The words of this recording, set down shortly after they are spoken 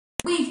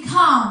We've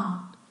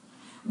come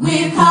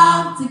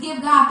to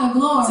give God the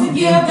glory. To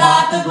give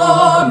God the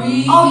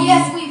glory. Oh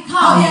yes, we've come.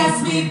 Oh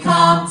yes, we've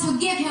come to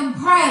give Him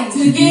praise.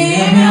 to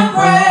give Him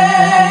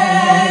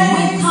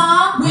praise.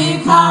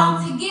 We've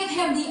come to give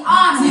Him the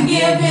honor. To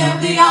give Him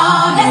the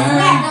honor. Let's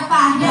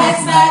magnify Him.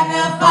 Let's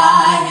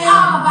magnify Him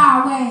all of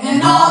our ways.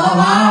 in all of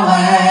our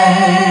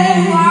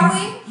ways. Who are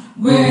we?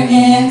 We're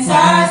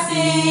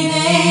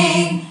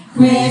interceding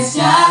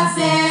Christian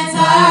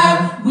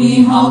Center.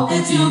 We hope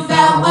that you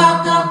felt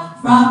welcome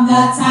from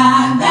the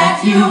time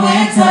that you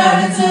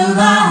entered into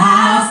the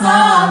house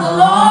of the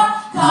Lord.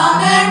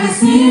 Come and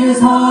receive His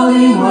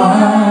holy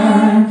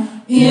word.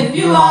 If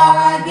you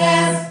are a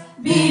guest,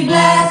 be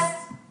blessed.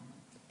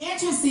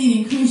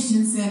 Interceding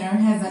Christian Center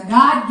has a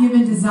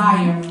God-given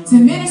desire to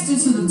minister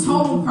to the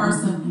total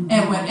person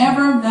at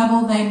whatever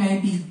level they may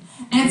be,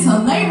 and to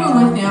labor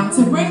with them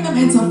to bring them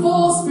into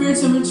full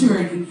spiritual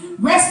maturity.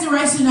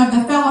 Restoration of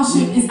the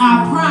fellowship is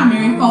our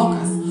primary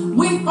focus.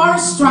 We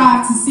first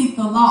strive to seek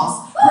the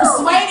lost,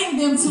 persuading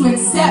them to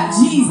accept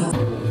Jesus.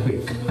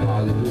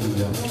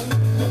 Hallelujah.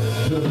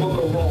 To the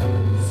book of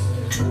Romans.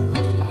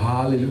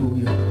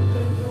 Hallelujah.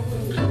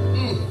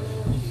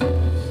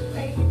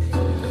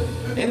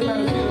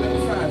 Anybody feel that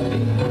inside me?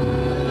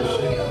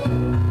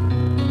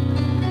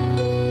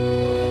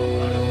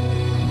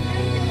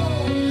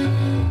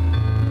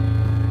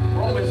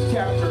 Romans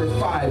chapter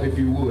 5, if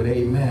you would.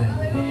 Amen.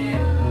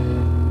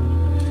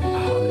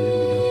 Hallelujah.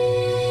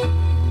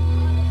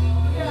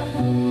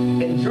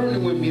 And journey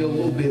with me a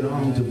little bit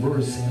on to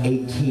verse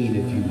 18,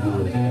 if you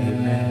would.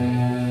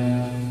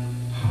 Amen.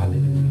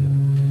 Hallelujah.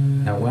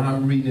 Now, when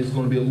I'm reading, it's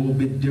going to be a little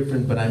bit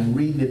different, but I'm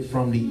reading it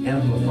from the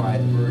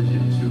Amplified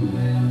Version to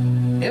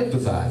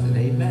emphasize it.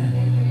 Amen.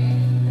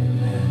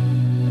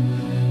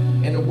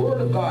 Amen. And the Word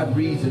of God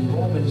reads in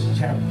Romans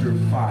chapter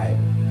 5,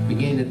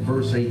 beginning at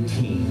verse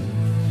 18.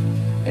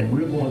 And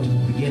we're going to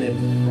begin at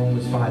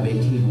Romans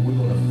 5:18, but we're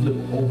going to flip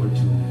over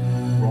to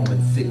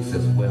Romans 6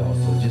 as well.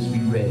 So just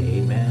be ready.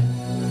 Amen.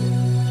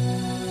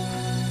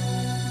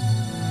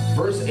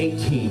 Verse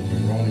 18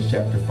 in Romans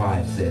chapter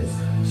 5 says,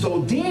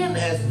 so then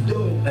as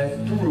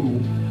through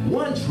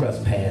one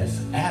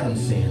trespass, Adam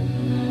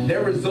sinned,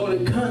 there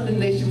resulted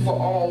condemnation for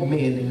all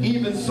men.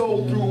 Even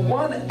so, through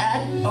one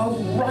act of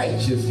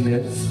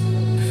righteousness,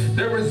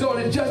 there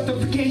resulted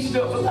justification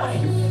of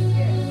life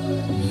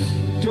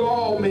to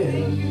all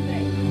men.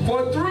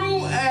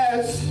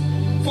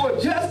 For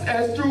just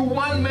as through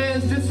one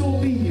man's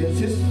disobedience,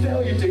 his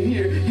failure to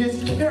hear,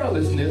 his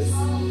carelessness,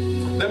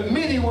 the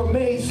many were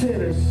made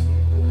sinners.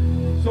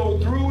 So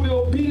through the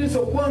obedience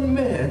of one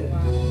man,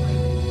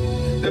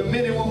 the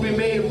many will be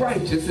made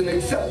righteous and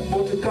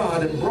acceptable to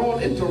God and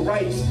brought into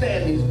right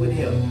standings with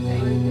Him.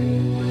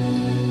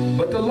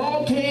 But the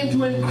law came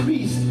to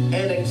increase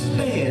and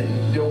expand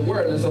the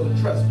awareness of the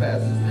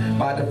trespasses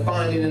by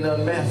defining and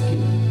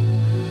unmasking.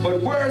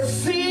 But where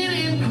sin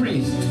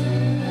increased,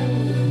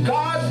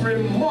 God's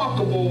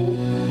remarkable,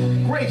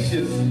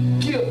 gracious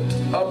gift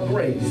of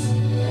grace,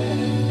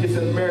 His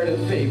unmerited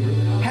favor,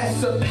 has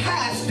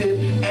surpassed it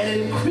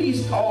and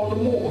increased all the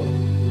more.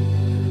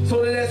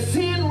 So that as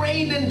sin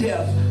reigned in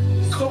death,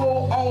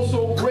 so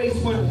also grace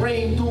would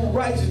reign through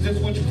righteousness,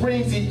 which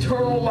brings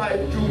eternal life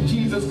through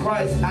Jesus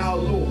Christ our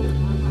Lord.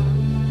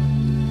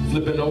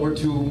 Flipping over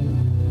to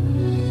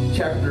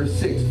chapter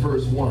 6,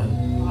 verse 1.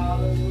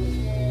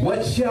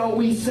 What shall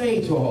we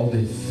say to all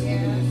this?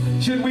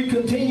 Should we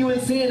continue in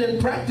sin and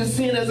practice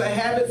sin as a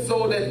habit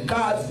so that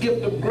God's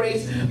gift of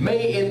grace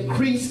may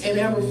increase and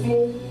ever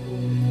flow?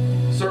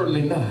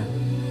 Certainly not.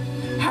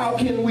 How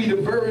can we, the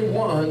very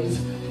ones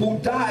who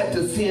died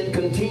to sin,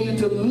 continue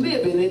to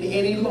live in it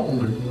any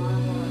longer?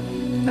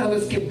 Now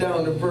let's skip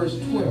down to verse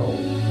 12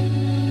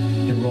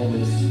 in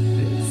Romans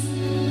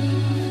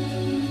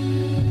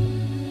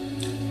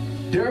 6.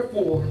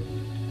 Therefore,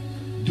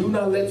 do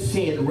not let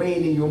sin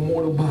reign in your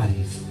mortal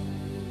bodies,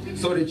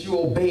 so that you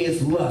obey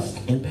its lust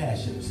and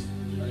passions.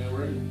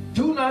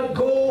 Do not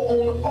go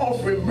on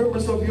offering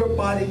members of your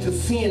body to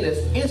sin as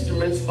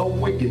instruments of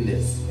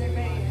wickedness,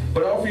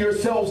 but offer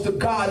yourselves to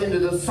God in the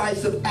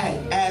decisive act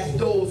as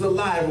those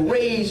alive,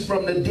 raised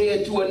from the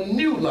dead to a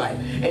new life,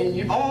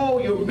 and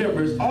all your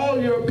members, all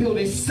your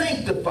abilities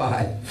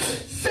sanctified,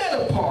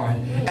 set apart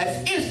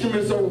as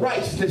instruments of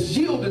righteousness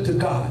yielded to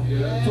God.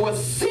 For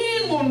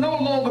sin will no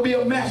longer be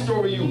a master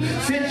over you,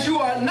 since you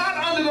are not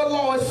under the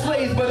law as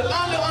slaves, but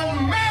under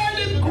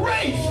unmerited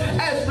grace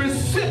as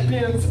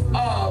recipients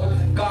of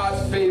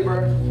God's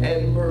favor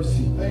and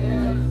mercy.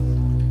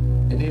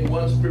 And then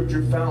one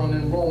scripture found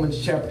in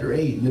Romans chapter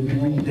 8. Let me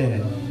read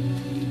that.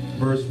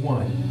 Verse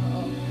 1.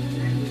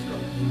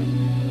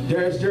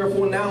 There is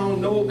therefore now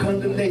no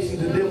condemnation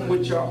to them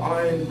which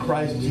are in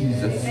Christ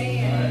Jesus,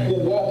 who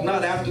walk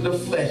not after the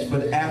flesh,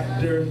 but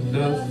after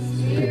the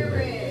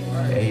Spirit.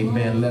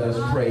 Amen. Let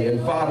us pray. And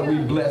Father, we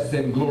bless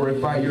and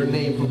glorify your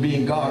name for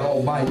being God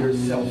all by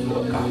yourself,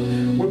 Lord God.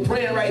 We're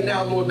praying right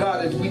now, Lord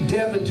God, as we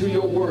delve into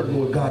your word,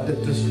 Lord God,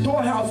 that the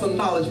storehouse of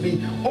knowledge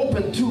be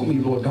open to me,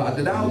 Lord God,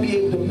 that I'll be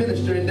able to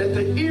minister and that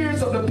the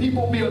ears of the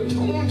people be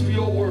attuned to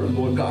your word,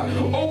 Lord God.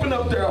 Open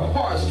up their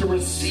hearts to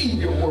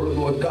receive your word,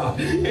 Lord God.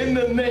 In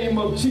the name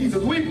of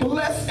Jesus, we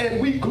bless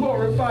and we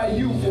glorify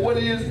you for what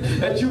it is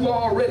that you've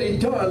already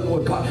done,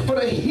 Lord God, for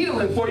the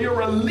healing, for your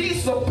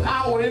release of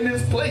power in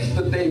this place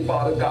today,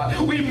 Father God.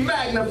 We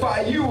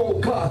magnify you, oh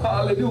God.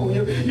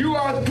 Hallelujah. You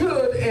are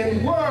good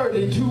and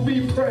worthy to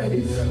be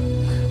praised.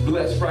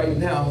 Bless right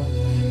now.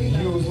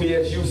 Use me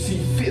as you see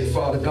fit,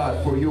 Father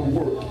God, for your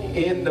work.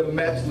 In the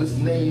matchless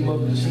name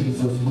of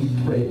Jesus, we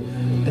pray.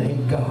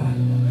 Thank God.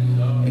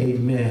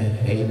 Amen.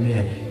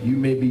 Amen. You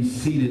may be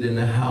seated in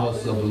the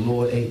house of the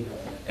Lord.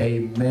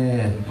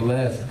 Amen.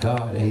 Bless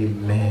God.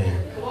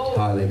 Amen.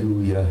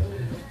 Hallelujah.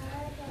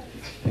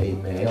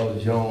 Amen. Elder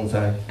Jones,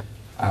 I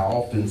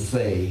often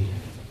say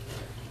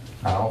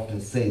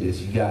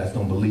this. You guys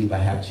don't believe I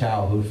have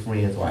childhood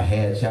friends, or I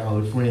had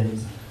childhood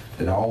friends,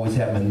 that I always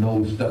have my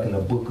nose stuck in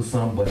a book or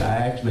something, but I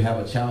actually have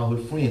a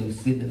childhood friend who's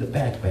sitting in the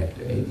back there.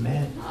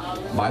 Amen.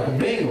 Michael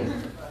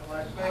Bingham.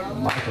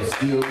 Michael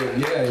still,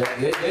 yeah,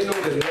 they know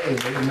the name,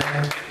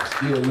 amen.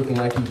 Still looking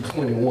like he's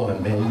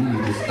 21, man.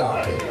 You need to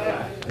stop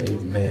it.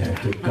 Amen.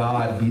 To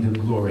God be the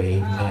glory,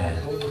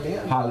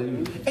 amen.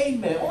 Hallelujah.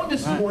 Amen. On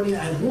this morning,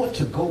 I want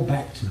to go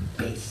back to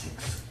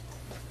basics.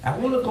 I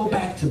want to go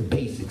back to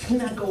basics. Can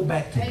I go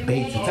back to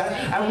basics?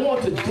 I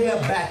want to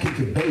delve back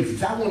into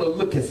basics. I want to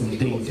look at some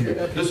things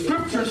here. The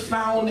scriptures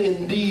found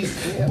in these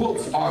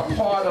books are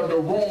part of the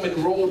Roman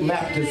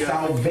roadmap to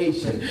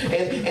salvation.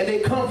 And they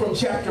come from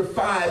chapter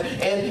 5,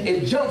 and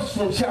it jumps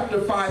from chapter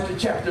 5 to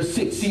chapter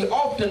 6. See,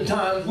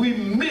 oftentimes we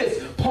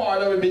miss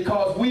part of it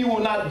because we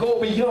will not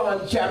go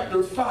beyond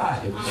chapter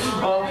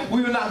 5.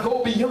 We will not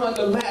go beyond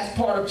the last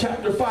part of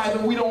chapter 5,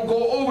 and we don't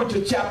go over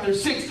to chapter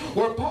 6,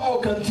 where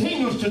Paul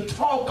continues to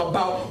talk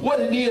about what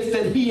it is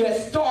that he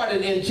has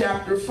started in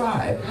chapter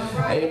 5.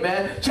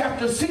 Amen.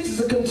 Chapter 6 is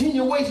a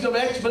continuation of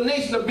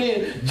explanation of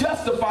being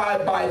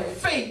justified by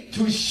faith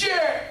to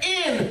share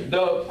in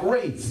the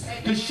grace.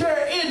 To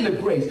share in the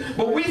grace.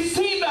 But we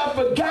seem to have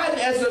forgotten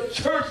as a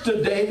church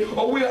today,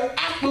 or we are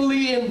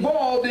actively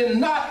involved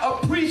in not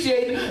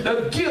appreciating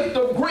the gift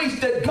of grace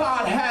that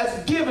God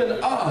has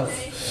given us.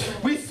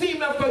 We seem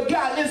to have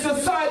forgotten. In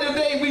society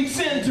today, we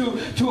tend to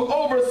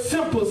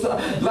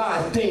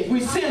oversimplify things. We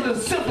tend to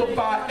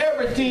simplify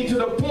everything to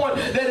the point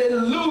that it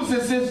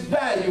loses its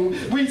value.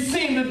 We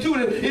seem to do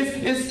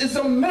this. It's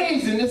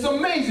amazing. It's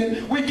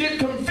amazing. We get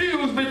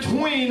confused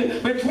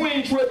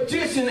between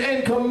tradition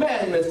and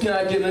commandments. Can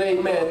I get an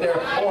amen there?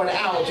 Or an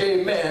ouch?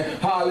 Amen.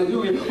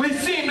 Hallelujah. We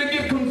seem to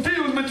get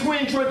confused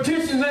between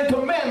traditions and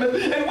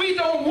commandments, and we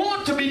don't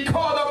want to be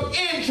caught up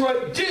in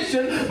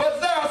tradition, but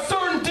there are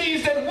certain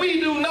things that we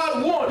do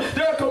not want.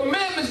 There are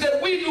commandments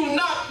that we do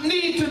not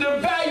need to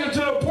devalue to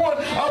the point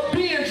of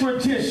being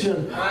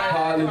tradition.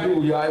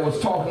 Hallelujah. I was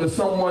talking to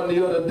someone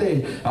the other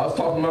day. I was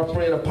talking to my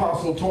friend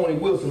Apostle Tony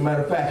Wilson,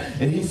 matter of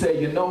fact, and he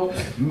said, you know,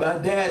 my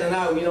dad and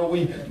I,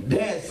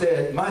 Dad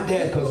said, my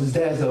dad, because his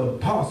dad's an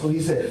apostle,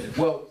 he said,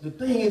 well, the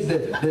thing is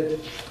that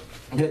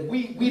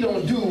we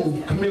don't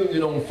do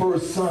communion on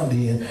first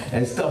Sunday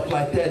and stuff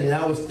like that. And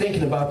I was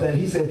thinking about that.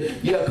 He said,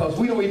 yeah, because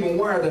we don't even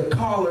wear the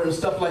collar and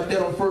stuff like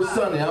that on first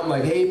Sunday. I'm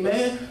like,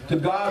 amen, to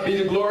God be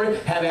the glory.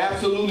 Have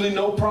absolutely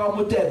no problem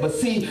with that. But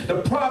see,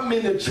 the problem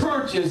in the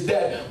church is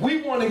that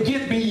we want to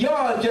get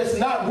beyond just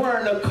not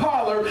wearing a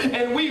collar,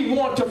 and we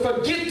want to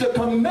forget the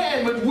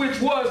commandment, which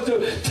was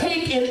to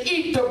take and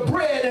eat the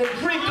bread and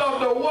drink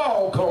of the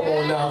wall. Come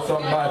on now,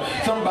 somebody.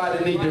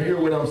 Somebody need to hear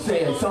what I'm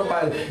saying.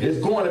 Somebody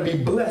is going to be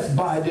blessed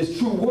by this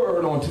true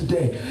word on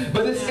today.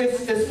 But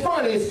it's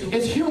funny.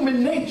 It's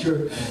human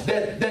nature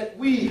that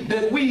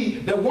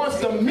once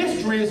the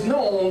mystery is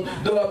known,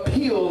 the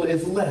appeal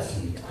is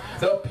lessened.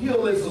 The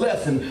appeal is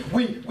lessened.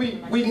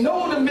 We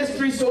know the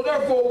mystery, so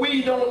therefore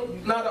we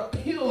not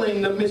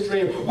appealing the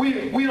mystery.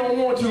 We don't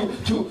want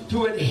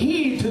to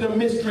adhere to the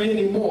mystery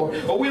anymore,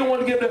 or we don't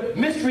want to give the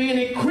mystery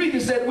any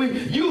credence that we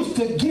used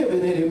to give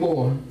it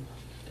anymore.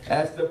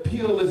 As the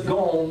appeal is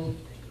gone,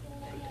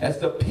 as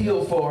the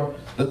appeal for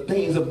the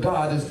things of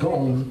God is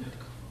gone,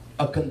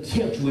 a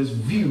contemptuous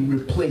view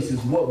replaces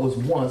what was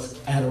once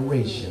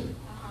adoration.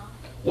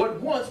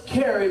 What once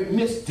carried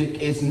mystic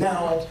is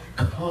now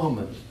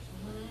common.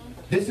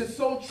 This is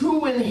so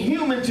true in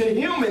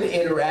human-to-human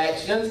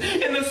interactions,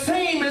 and the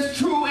same is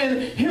true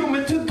in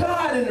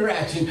human-to-God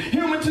interactions,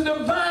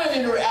 human-to-divine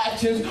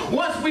interactions.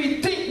 Once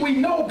we think we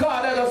know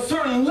God at a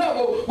certain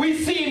level, we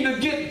seem to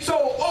get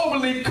so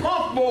overly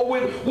comfortable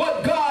with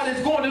what God is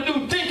going to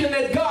do, thinking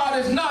that God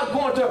is not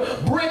going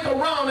to break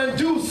around and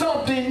do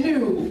something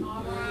new.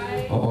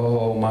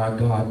 Oh, my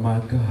God, my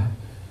God.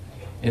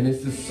 And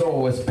this is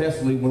so,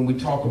 especially when we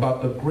talk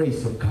about the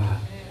grace of God.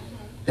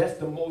 That's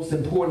the most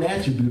important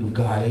attribute of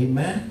God,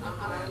 amen?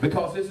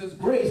 Because it's his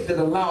grace that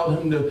allowed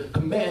him to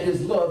command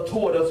his love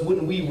toward us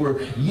when we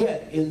were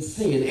yet in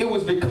sin. It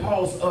was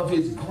because of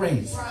his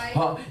grace.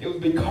 It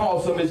was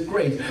because of his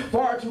grace.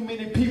 Far too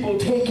many people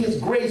take his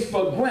grace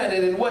for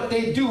granted, and what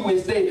they do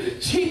is they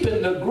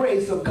cheapen the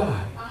grace of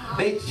God.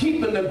 They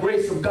cheapen the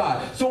grace of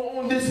God. So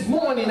on this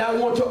morning, I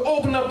want to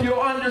open up your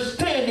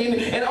understanding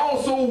and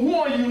also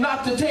warn you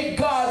not to take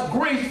God's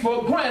grace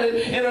for granted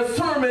in a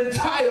sermon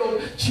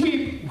titled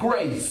Cheap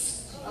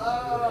Grace.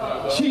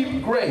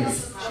 Cheap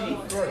grace.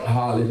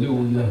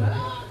 Hallelujah.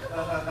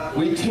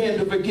 We tend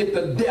to forget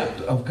the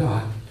depth of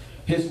God,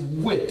 his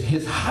width,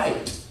 his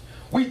height.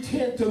 We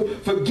tend to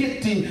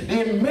forget the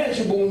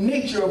immeasurable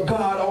nature of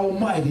God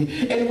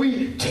Almighty, and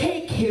we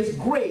take his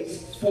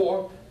grace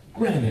for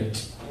granted.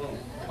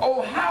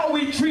 Oh, how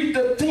we treat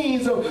the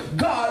things of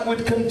God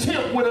with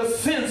contempt, with a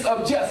sense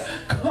of just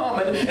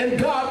common. And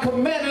God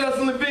commanded us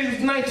in Leviticus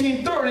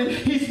 19:30,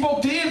 he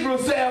spoke to Israel,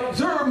 saying,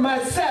 observe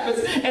my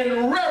Sabbaths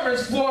and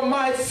reverence for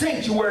my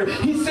sanctuary.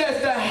 He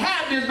says to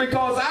have this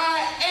because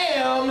I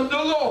am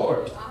the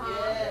Lord.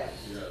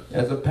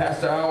 As a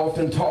pastor, I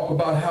often talk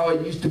about how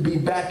it used to be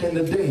back in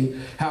the day,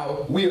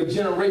 how we a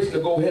generation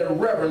ago had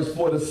reverence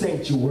for the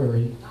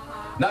sanctuary.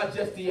 Not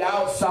just the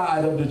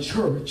outside of the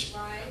church,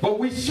 but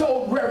we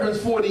showed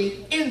reverence for the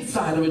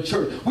inside of the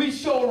church. We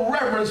showed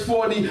reverence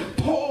for the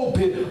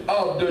pulpit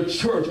of the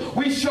church.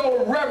 We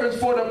showed reverence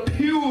for the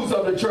pews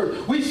of the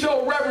church. We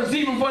showed reverence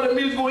even for the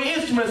musical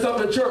instruments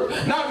of the church.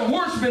 Not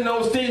worshiping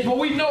those things, but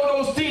we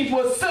know those things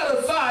were set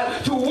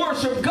aside to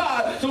worship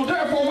God. So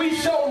therefore we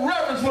showed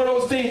reverence for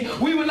those things.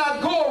 We would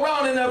not go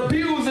around and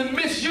abuse and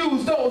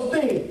misuse those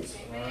things.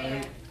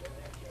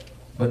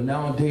 But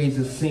nowadays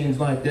it seems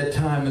like that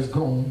time is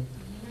gone.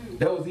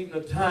 There was even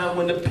a time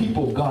when the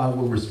people of God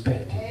were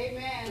respected.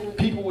 Amen.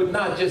 People would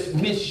not just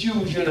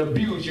misuse you and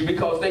abuse you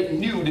because they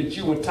knew that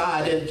you were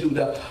tied into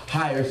the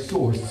higher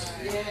source.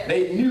 Yeah.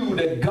 They knew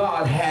that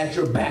God had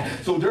your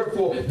back. So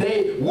therefore,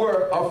 they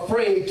were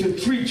afraid to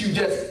treat you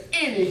just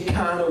any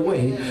kind of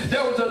way.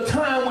 There was a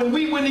time when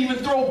we wouldn't even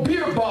throw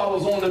beer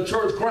bottles on the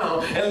church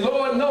ground. And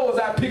Lord knows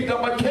I picked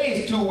up a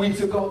case 2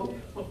 weeks ago.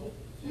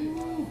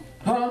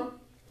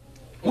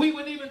 We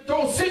wouldn't even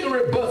throw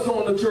cigarette butts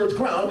on the church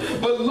ground,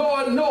 but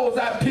Lord knows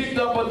I picked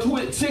up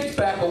a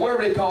six-pack, or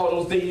whatever they call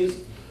those things,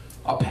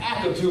 a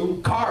pack or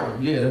two,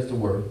 carton, yeah, that's the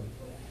word.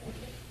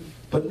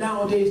 But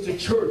nowadays the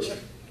church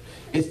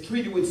is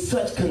treated with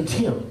such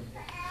contempt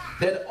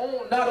that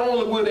not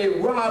only will they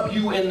rob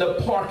you in the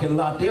parking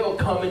lot, they'll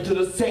come into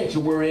the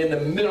sanctuary in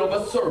the middle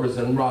of a service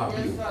and rob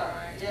you.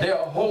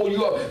 They'll hold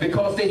you up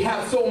because they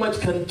have so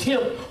much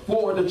contempt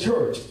for the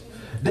church.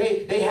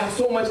 They have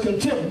so much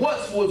contempt. What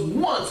was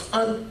once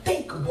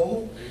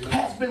unthinkable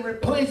has been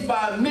replaced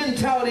by a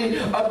mentality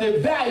of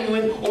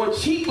devaluing or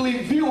cheaply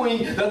viewing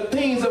the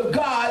things of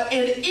God,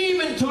 and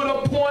even to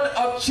the point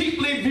of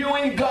cheaply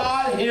viewing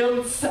God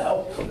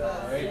himself.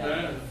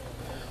 Amen.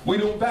 We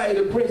don't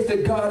value the grace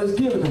that God has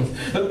given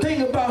us. The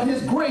thing about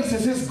his grace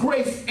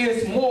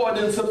is more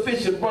than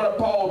sufficient. Brother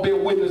Paul be a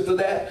witness to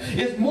that.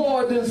 It's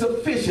more than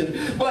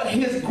sufficient. But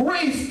his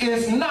grace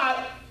is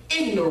not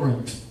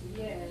ignorant.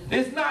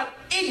 It's not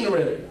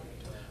ignorant.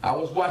 I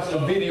was watching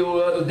a video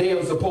the other day. It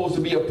was supposed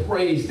to be a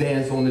praise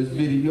dance on this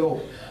video.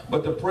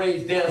 But the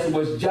praise dancer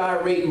was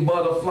gyrating,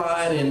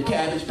 butterflying, and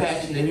cabbage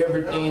patching and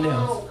everything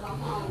else.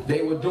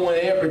 They were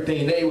doing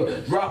everything. They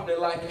were dropping it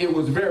like it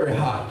was very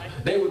hot.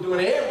 They were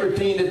doing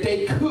everything that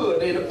they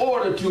could in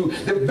order to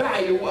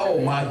devalue,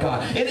 oh my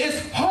God. And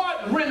it's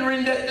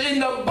heart-rendering that in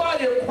the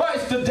body of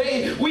Christ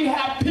today, we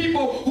have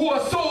people who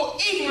are so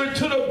ignorant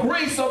to the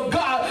grace of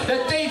God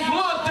that they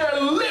flaunt their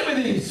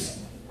liberties.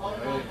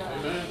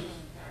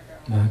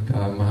 My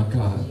God, my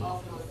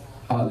God.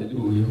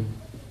 Hallelujah.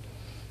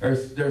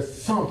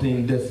 There's some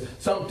things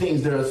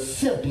that are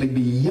simply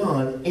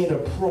beyond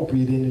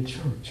inappropriate in the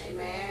church.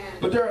 Amen.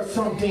 But there are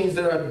some things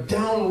that are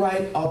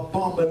downright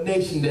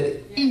abomination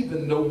that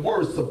even the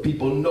worst of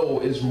people know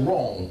is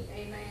wrong.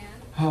 Amen.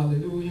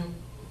 Hallelujah.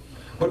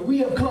 But we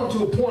have come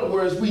to a point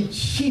where as we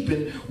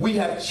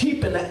have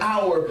cheapened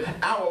our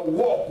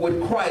walk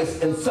with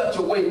Christ in such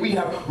a way. We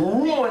have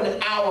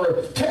ruined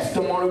our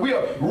testimony. We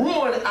have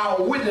ruined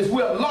our witness.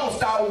 We have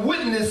lost our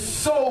witness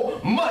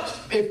so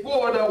much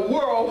before the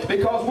world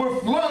because we're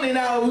flaunting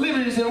our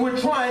liberties and we're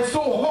trying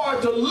so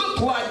hard to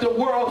look like the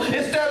world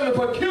instead of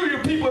the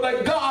peculiar people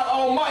that God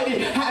Almighty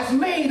has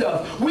made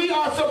us. We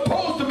are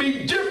supposed to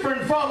be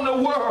different from the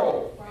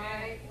world.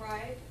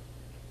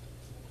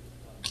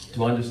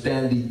 To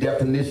understand the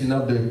definition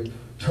of the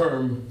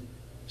term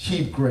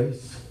cheap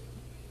grace,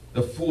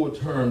 the full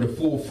term, the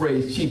full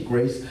phrase cheap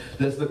grace,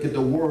 let's look at the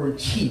word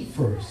cheap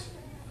first.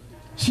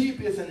 Cheap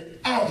is an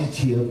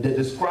adjective that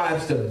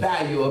describes the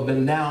value of the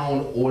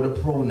noun or the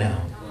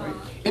pronoun.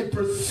 It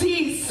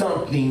precedes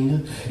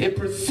something, it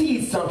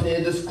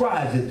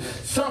describes it.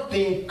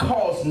 Something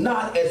costs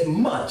not as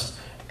much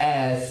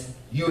as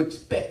you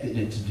expected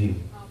it to do.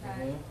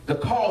 The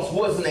cost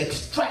wasn't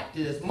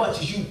extracted as much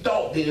as you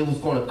thought that it was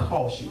going to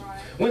cost you.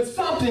 When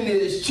something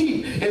is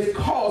cheap, it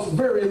costs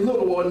very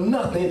little or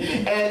nothing,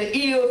 and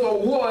is or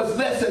was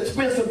less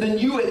expensive than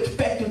you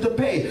expected to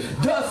pay.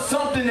 Thus,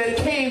 something that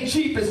came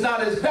cheap is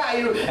not as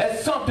valuable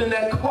as something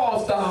that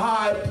cost a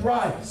high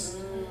price.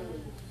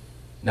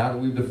 Now that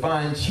we've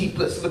defined cheap,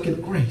 let's look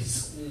at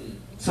grace.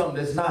 Something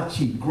that's not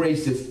cheap.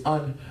 Grace is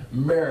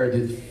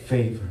unmerited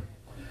favor.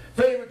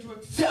 Favor to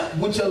accept,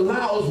 which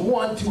allows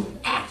one to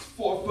ask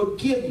for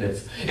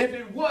forgiveness. If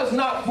it was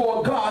not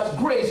for God's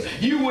grace,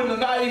 you would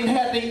not even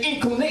have the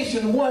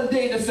inclination one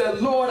day to say,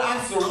 Lord,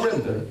 I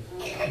surrender.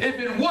 If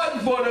it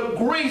wasn't for the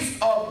grace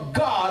of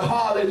God,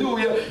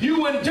 hallelujah,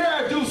 you wouldn't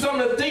dare do some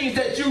of the things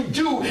that you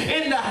do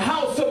in the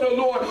house of the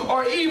Lord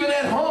or even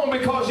at home,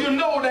 because you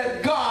know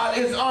that God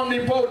is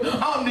omnipotent,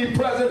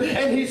 omnipresent,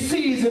 and he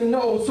sees and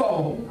knows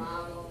all.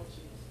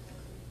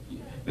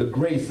 The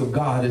grace of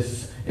God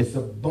is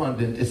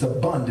abundant, it's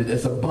abundant,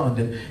 it's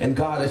abundant. And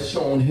God has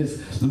shown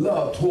his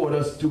love toward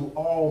us through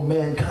all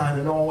mankind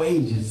in all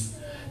ages.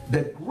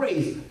 That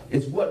grace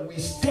is what we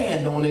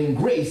stand on, and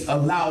grace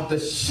allowed the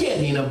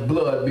shedding of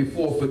blood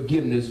before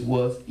forgiveness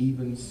was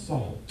even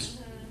sought.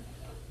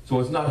 So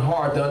it's not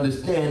hard to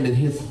understand that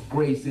his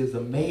grace is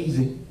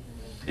amazing.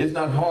 It's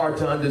not hard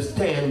to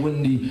understand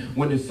when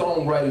the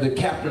songwriter, the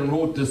captain,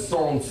 wrote this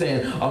song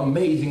saying,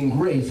 amazing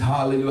grace,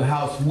 hallelujah,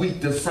 how sweet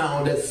the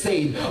sound that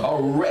saved a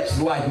wretch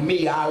like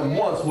me. I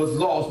once was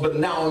lost, but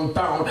now I'm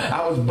found.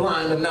 I was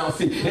blind, but now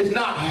see. It's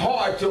not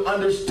hard to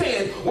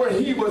understand where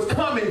he was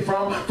coming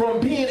from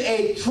being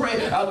a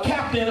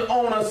captain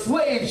on a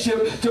slave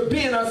ship to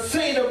being a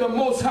saint of the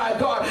Most High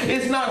God.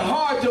 It's not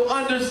hard to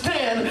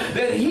understand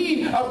that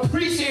he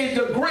appreciated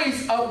the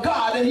grace of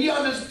God, and he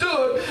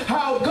understood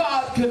how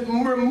God could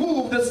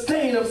remove the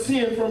stain of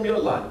sin from your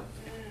life.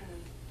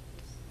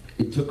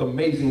 It took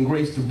amazing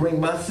grace to bring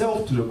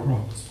myself to the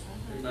cross.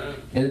 Amen.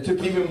 And it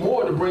took even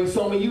more to bring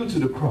some of you to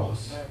the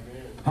cross.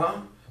 Huh?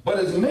 But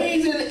as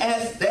amazing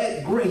as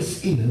that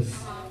grace is,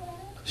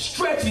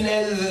 stretching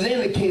as it is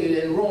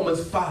indicated in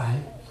Romans 5,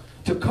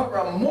 to cover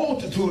a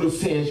multitude of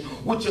sins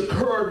which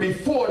occurred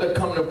before the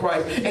coming of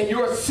Christ, and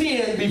your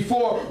sin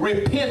before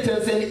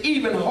repentance, and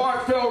even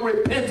heartfelt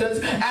repentance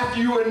after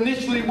you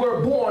initially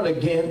were born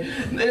again.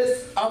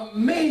 It's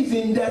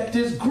amazing that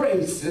this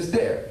grace is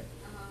there.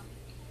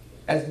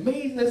 As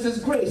amazing as this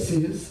grace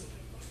is,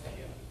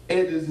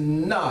 it is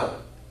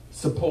not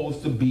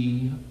supposed to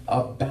be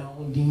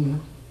abounding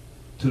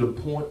to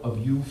the point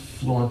of you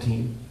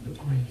flaunting the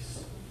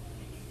grace,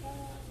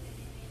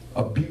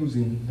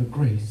 abusing the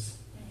grace.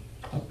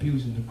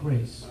 Abusing the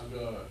grace.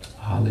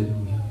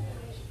 Hallelujah.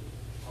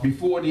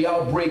 Before the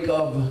outbreak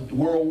of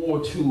World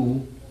War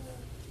II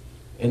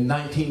in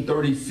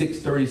 1936,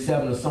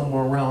 37, or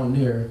somewhere around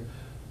there,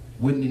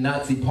 when the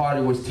Nazi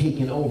party was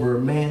taking over, a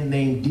man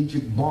named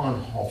Dietrich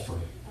Bonhoeffer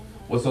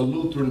was a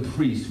Lutheran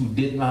priest who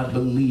did not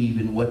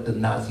believe in what the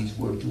Nazis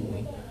were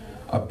doing,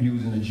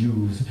 abusing the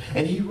Jews.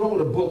 And he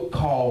wrote a book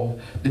called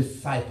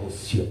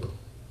Discipleship.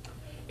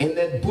 In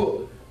that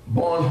book,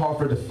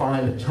 Bonhoeffer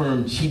defined the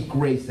term cheap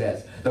grace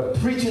as the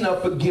preaching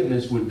of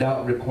forgiveness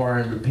without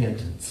requiring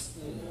repentance.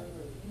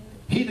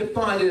 He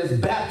defined it as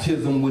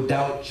baptism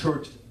without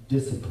church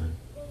discipline.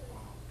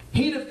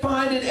 He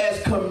defined it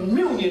as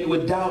communion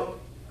without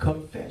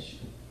confession.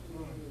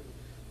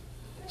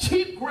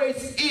 Cheap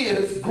grace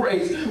is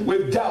grace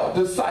without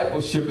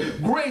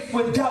discipleship. Grace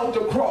without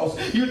the cross.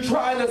 You're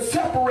trying to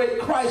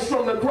separate Christ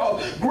from the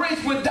cross.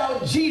 Grace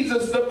without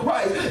Jesus the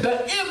Christ.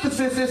 The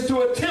emphasis is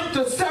to attempt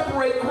to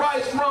separate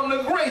Christ from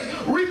the grace,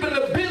 reaping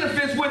the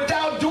benefits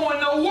without doing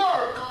the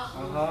work.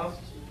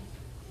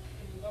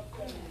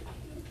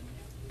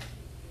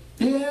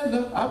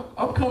 Yeah,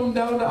 I'm coming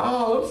down the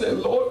aisle. I'm saying,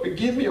 Lord,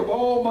 forgive me of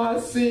all my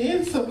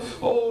sins.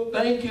 Oh,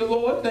 thank you,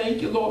 Lord.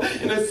 Thank you, Lord.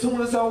 And as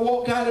soon as I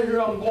walk out of here,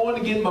 I'm going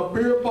to get my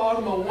beer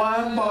bottle, my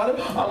wine bottle.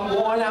 I'm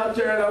going out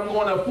there and I'm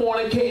going to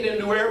fornicate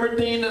and do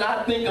everything that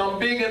I think I'm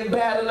big and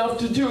bad enough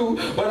to do.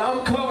 But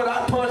I'm covered.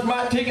 I punched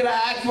my ticket. I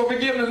asked for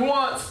forgiveness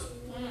once.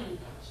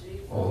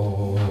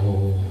 Oh,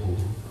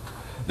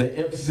 the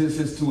emphasis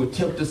is to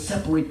attempt to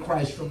separate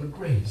Christ from the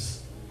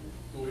grace.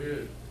 Go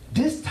ahead.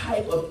 This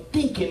type of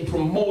thinking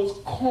promotes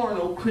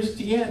carnal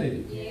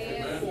Christianity.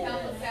 Yes,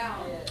 help us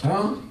out.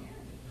 Huh?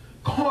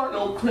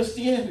 Carnal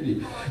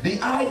Christianity. The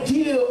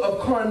idea of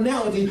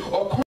carnality,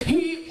 or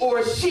he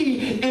or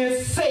she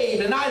is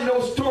saved. And I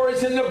know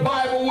stories in the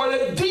Bible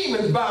where the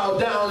demons bowed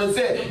down and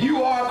said,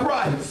 you are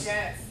Christ.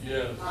 Yes.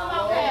 Yes.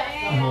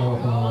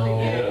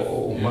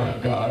 Oh, my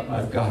God,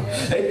 my God.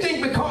 They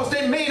think because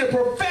they made a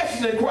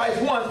profession in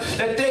Christ once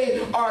that they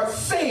are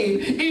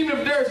saved, even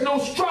if there's no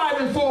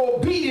striving for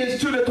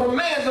obedience to the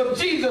commands of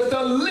Jesus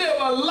to live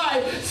a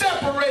life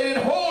separated,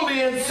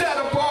 holy, and set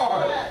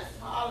apart. Yes.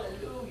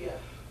 Hallelujah.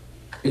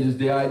 It is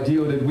the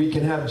ideal that we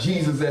can have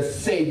Jesus as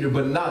Savior,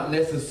 but not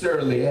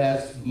necessarily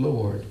as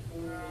Lord.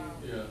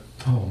 Yeah.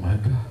 Oh, my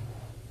God.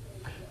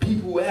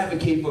 People who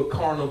advocate for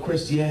carnal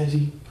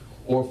Christianity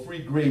or free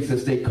grace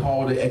as they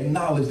called it,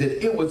 acknowledge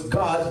that it was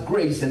God's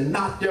grace and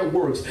not their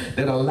works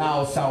that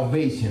allowed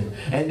salvation.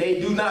 And they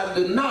do not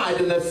deny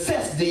the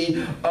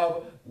necessity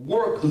of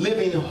work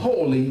living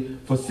holy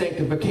for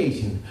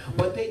sanctification.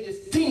 But they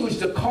distinguish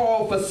the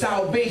call for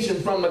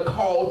salvation from the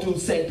call to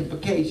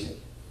sanctification.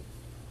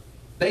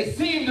 They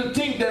seem to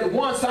think that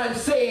once I'm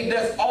saved,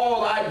 that's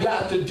all I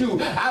got to do.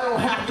 I don't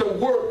have to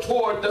work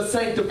toward the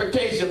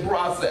sanctification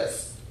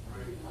process.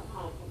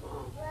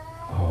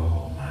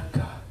 Oh my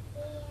God.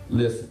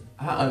 Listen,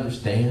 I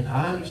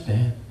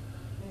understand.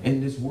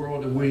 In this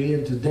world that we're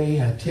in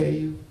today, I tell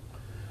you,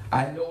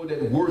 I know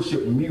that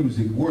worship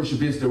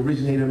is the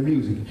originator of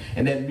music,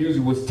 and that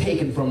music was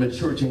taken from the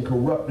church and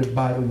corrupted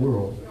by the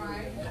world.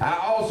 I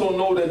also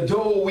know that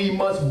though we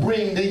must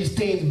bring these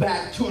things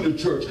back to the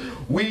church,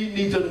 we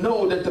need to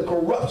know that the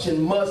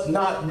corruption must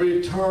not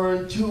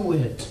return to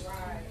it.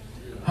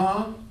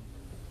 Huh?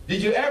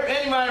 Did you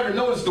anybody ever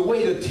notice the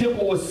way the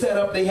temple was set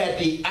up? They had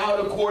the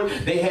outer court,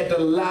 they had the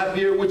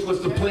laver, which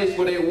was the place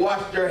where they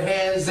washed their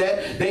hands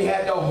at. They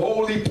had the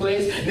holy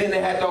place, then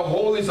they had the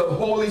holies of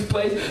holies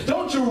place.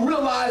 Don't you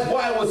realize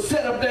why it was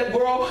set up that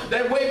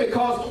way?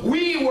 Because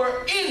we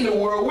were in the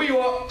world, we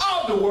were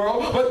of the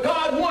world, but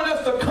God wanted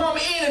us to come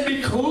in and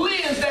be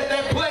cleansed at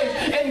that place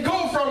and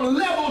go from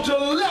level to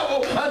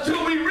level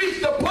until we reach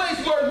the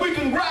place where we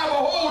can grab a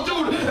hold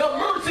to the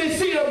mercy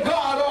seat of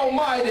God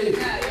Almighty.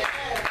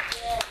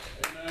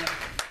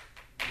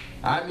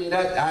 I mean,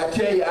 I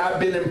tell you, I've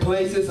been in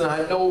places, and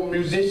I know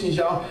musicians,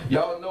 y'all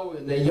know,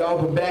 and y'all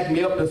can back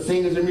me up. The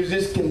singers and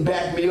musicians can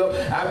back me up.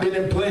 I've been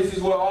in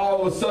places where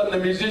all of a sudden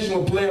the musician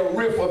will play a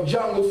riff of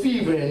Jungle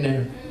Fever in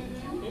there.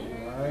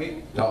 All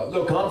right. Now,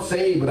 look, I'm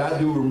saved, but I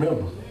do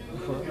remember.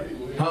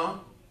 Huh?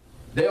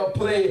 They'll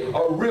play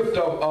a riff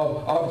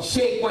of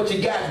Shake What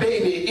You Got,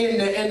 Baby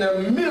in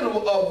the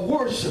middle of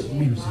worship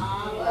music.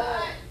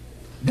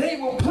 They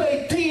will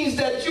play things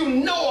that you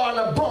know are an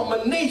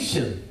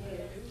abomination.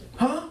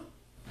 Huh?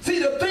 See,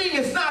 the thing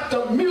is not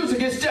the music,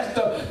 it's just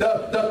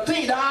the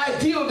thing, the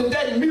ideal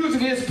that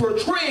music is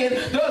portraying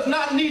does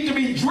not need to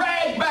be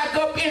dragged back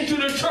up into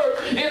the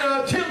church in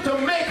an attempt to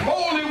make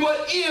holy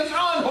what is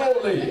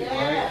unholy.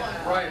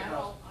 Right.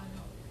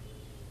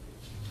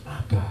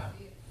 My God.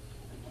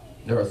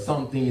 There are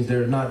some things that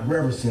are not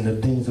reverencing the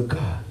things of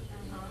God.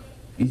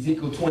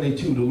 Ezekiel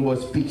 22, the Lord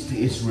speaks to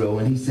Israel,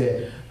 and he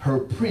said, her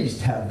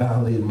priests have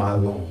violated my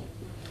law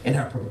and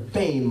have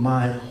profaned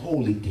mine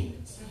holy things.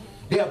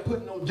 They have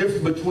put no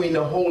difference between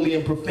the holy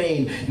and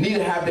profane.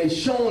 Neither have they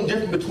shown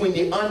difference between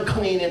the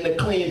unclean and the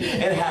clean,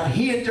 and have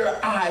hid their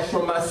eyes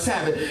from my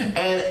Sabbath,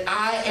 and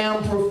I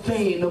am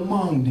profane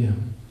among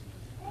them.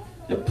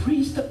 The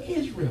priests of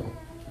Israel,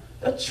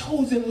 the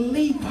chosen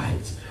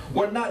Levites,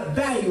 were not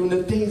valuing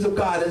the things of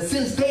God. And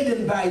since they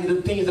didn't value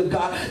the things of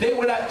God, they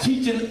were not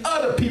teaching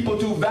other people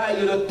to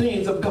value the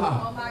things of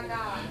God. Oh my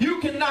God. You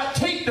cannot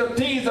take the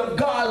things of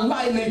God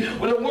lightly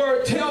when the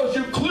word tells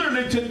you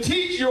clearly to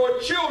teach your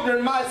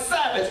children my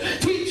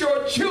Sabbath. Teach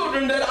your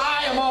children that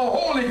I am a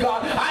holy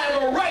God. I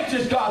am a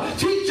righteous God.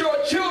 Teach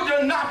your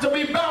children not to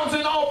be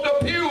bouncing off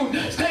the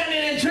pews,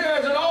 standing in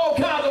chairs and all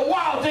kinds of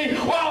wild things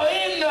while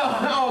in the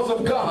house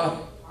of God.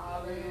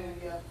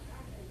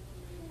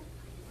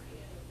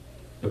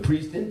 The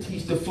priests didn't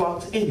teach the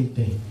flocks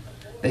anything.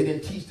 They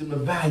didn't teach them to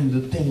value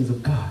the things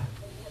of God.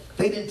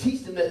 They didn't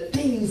teach them that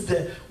things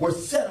that were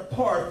set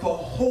apart for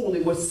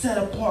holy were set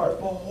apart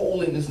for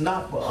holiness,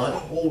 not for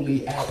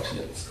unholy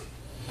actions.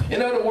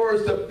 In other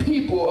words, the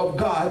people of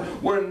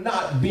God were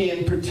not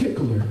being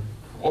particular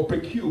or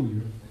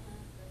peculiar.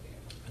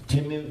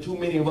 Too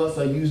many of us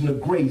are using the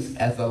grace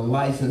as a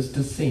license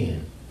to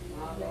sin.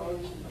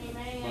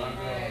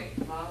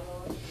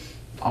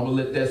 I'm going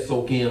to let that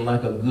soak in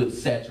like a good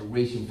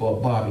saturation for a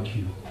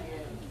barbecue.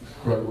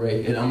 Brother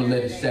Ray, and I'm going to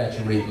let it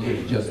saturate a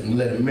little, just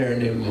let it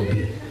marinate a little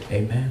bit.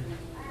 Amen.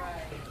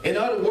 In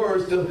other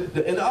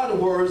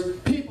words,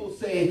 people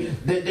say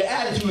that the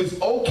attitude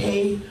is,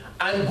 okay,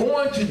 I'm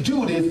going to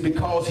do this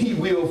because he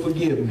will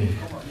forgive me.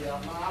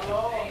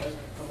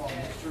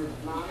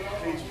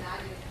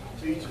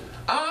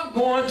 I'm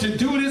going to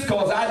do this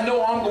because I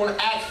know I'm going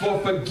to ask for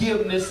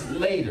forgiveness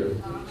later.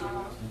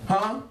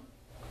 Huh?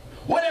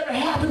 Whatever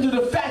happened to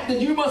the fact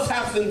that you must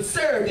have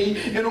sincerity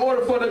in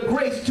order for the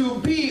grace to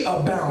be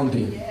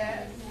abounding?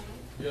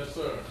 Yes,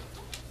 sir.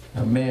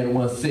 A man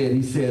once said,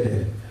 he said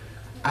that,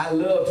 I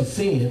love to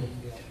sin.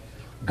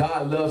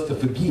 God loves to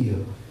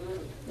forgive.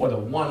 What a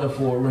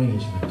wonderful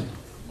arrangement.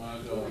 My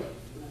God.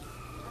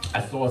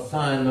 I saw a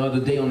sign the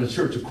other day on the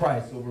Church of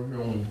Christ over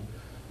here on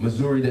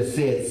Missouri that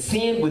said,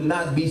 sin would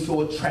not be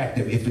so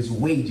attractive if its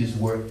wages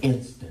were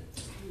instant.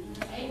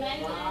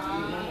 Amen.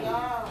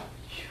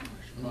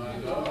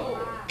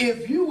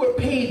 If you were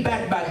paid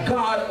back by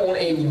God on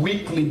a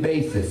weekly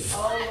basis,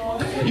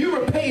 you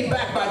were paid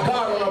back by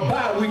God on a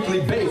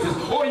bi-weekly basis,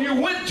 or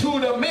you went to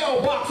the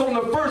mailbox on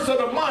the first of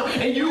the month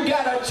and you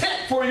got a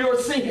check for your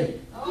sin.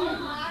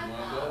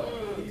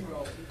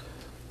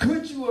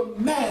 Could you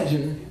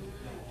imagine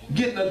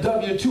getting a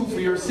W-2 for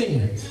your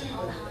sins?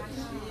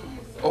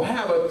 Or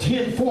have a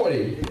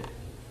 1040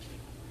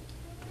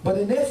 But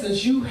in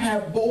essence, you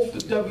have both the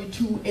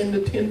W2 and the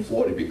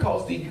 1040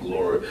 because the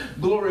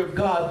glory of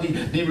God,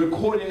 the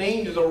recording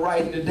angels are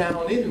writing it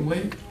down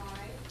anyway.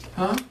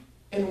 Huh?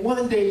 And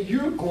one day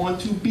you're going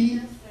to be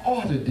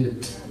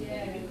audited.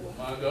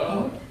 My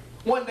God.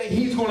 One day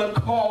he's going to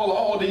call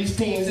all these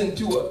things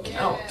into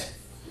account.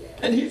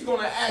 And he's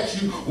going to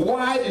ask you,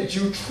 why did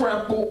you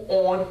trample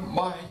on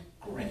my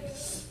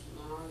grace?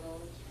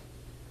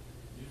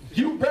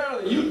 You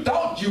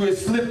thought you had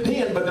slipped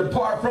in, but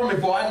depart from me,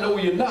 for I know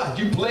you're not.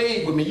 You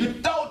played with me. You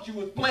thought you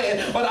was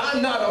playing, but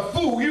I'm not a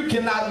fool. You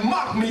cannot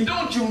mock me.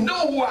 Don't you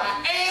know who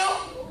I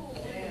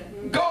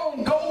am? Go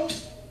on, goat.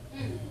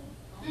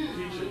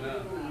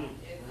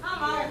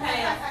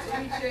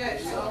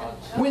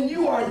 When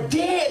you are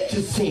dead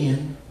to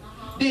sin,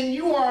 then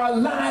you are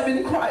alive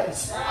in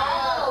Christ.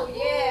 Oh,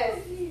 yes.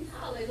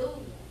 Hallelujah.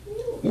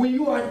 When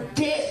you are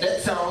dead,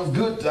 that sounds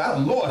good.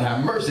 Lord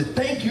have mercy.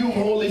 Thank you,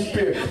 Holy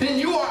Spirit. Then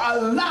you are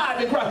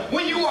alive in Christ.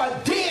 When you are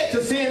dead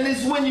to sin,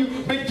 this is when you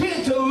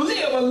begin to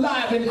live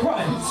alive in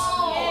Christ.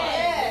 Oh,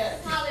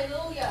 yes.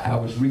 Hallelujah. I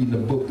was reading a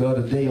book the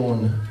other day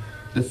on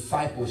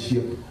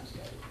discipleship,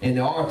 and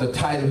the author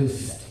titled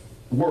his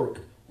work,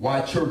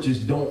 Why Churches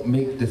Don't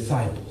Make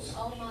Disciples.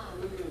 Oh, my.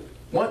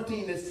 One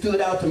thing that stood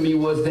out to me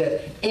was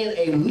that in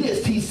a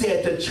list, he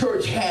said the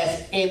church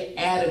has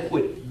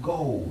inadequate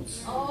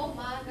goals. Oh,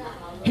 my God.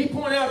 He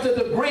pointed out that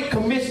the Great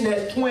Commission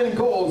has twin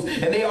goals,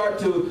 and they are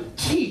to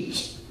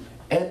teach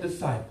and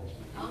disciple.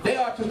 They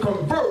are to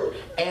convert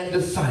and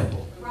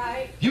disciple.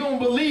 Right. You don't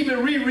believe it?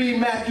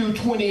 Reread Matthew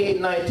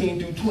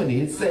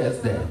 28:19-20. It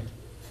says that.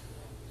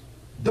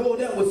 Though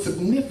that was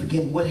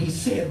significant, what he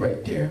said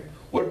right there,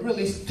 what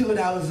really stood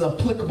out as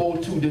applicable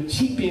to the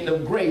cheapening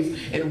of grace,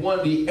 and one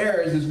of the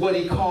errors is what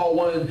he called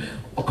one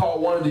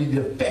of the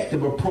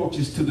defective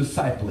approaches to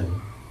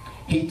discipling.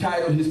 He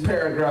titled his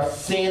paragraph,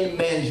 Sin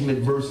Management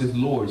versus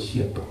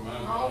Lordship.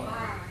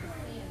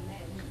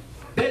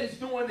 That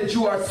is knowing that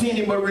you are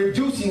sinning, but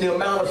reducing the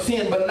amount of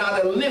sin, but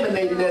not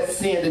eliminating that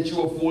sin that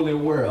you are fully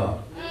aware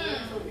of.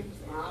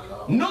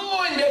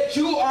 Knowing that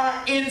you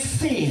are in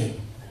sin,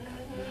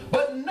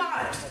 but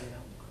not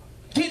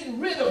getting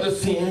rid of the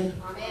sin,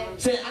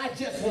 saying, I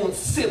just won't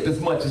sip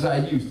as much as I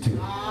used to. Come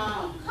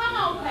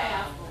on,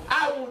 Pastor.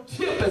 I won't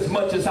tip as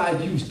much as I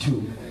used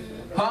to.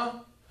 Huh?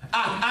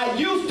 I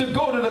used to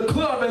go to the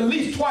club at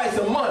least twice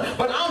a month,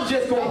 but I'm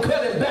just going to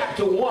cut it back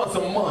to once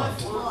a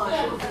month.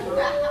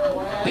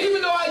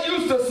 Even though I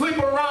used to sleep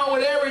around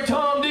with every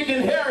Tom, Dick,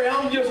 and Harry,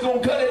 I'm just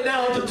going to cut it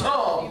down to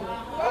Tom.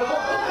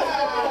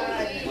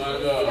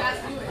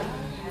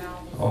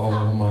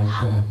 Oh my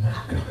God, my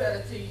God.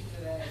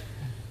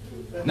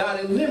 Not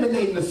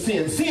eliminating the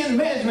sin. Sin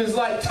management is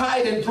like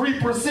tithing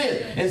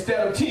 3%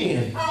 instead of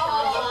 10.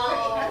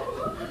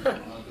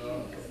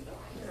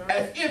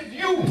 As if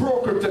you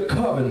brokered the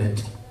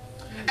covenant.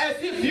 As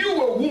if you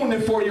were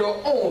wounded for your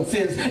own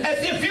sins.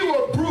 As if you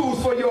were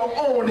bruised for your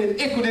own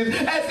iniquities.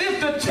 As if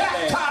the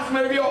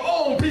chastisement of your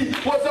own peace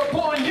was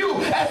upon you.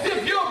 As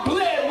if your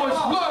blood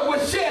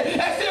was shed.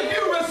 As if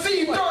you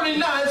received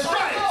 39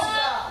 stripes.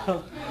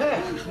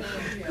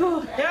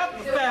 Help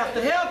us,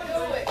 Pastor, help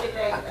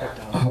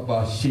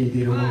us.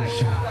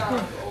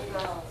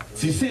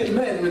 See, sin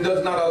management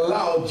does not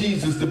allow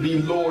Jesus to be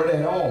Lord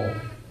at all.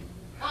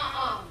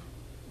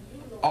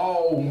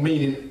 All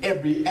meaning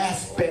every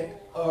aspect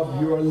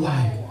of your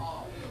life.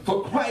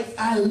 For Christ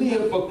I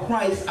live, for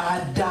Christ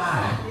I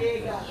die.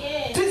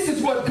 This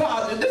is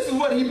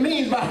what he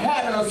means by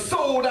having a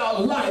sold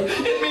out life.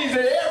 It means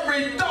that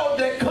every thought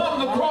that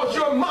comes across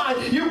your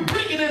mind, you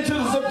bring it into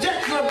the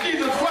subjection of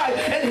Jesus Christ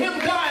and him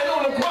dying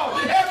on the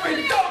cross.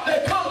 Every thought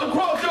that comes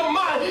across your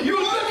mind,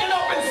 you look it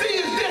up and see,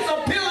 is this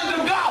appealing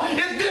to God?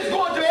 Is this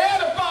going to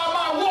edify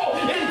my walk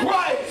in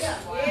Christ?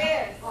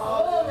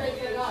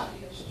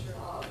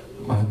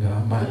 My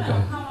God, my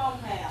God.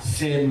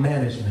 Sin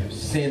management,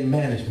 sin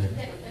management.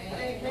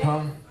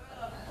 Huh?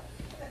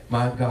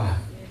 My God.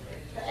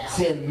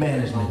 Sin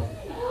management.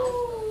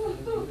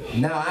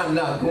 Now I'm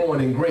not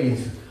growing in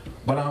grace,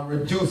 but I'm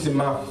reducing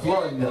my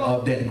flooding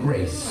of that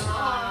grace.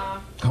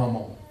 Come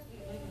on.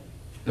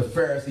 The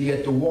Pharisee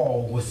at the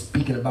wall was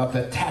speaking about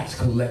the tax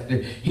collector.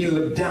 He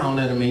looked down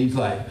at him and he's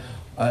like,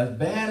 as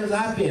bad as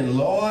I've been,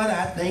 Lord,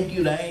 I thank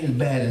you that I ain't as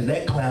bad as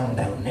that clown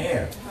down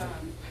there.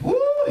 Woo!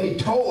 He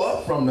tore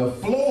up from the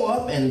floor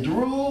up and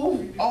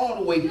drove all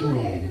the way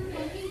through.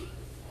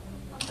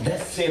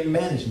 That's sin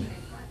management.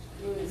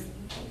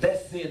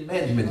 That's sin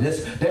management. That's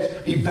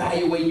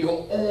evaluating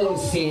your own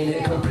sin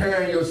and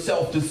comparing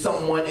yourself to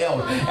someone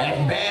else. As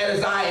bad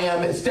as I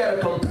am, instead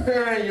of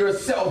comparing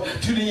yourself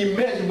to the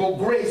immeasurable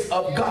grace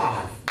of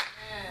God.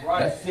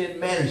 That's sin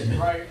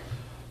management.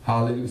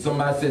 Hallelujah.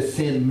 Somebody says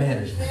sin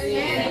management.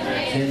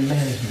 Sin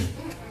management.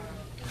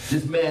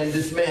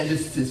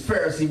 This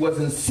Pharisee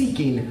wasn't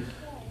seeking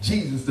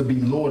Jesus to be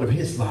Lord of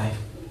his life.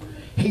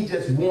 He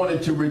just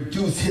wanted to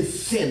reduce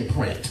his sin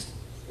print.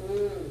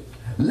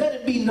 Let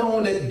it be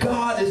known that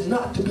God is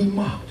not to be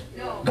mocked.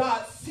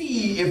 God sees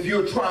see if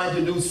you're trying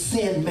to do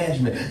sin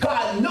management.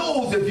 God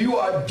knows if you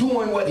are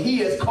doing what he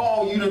has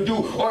called you to do,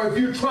 or if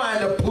you're trying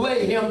to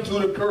play him to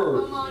the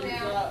curb. Come on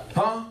now.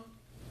 Huh?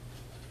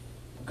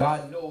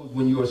 God knows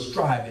when you are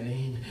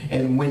striving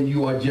and when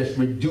you are just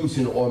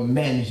reducing or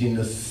managing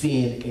the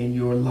sin in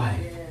your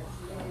life.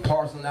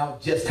 Parsing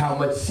out just how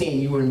much sin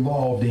you are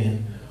involved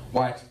in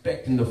while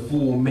expecting the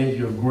full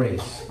measure of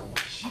grace.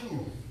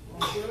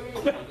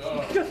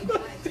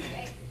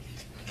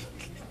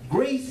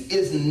 Grace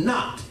is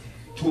not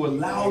to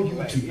allow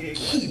you to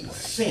keep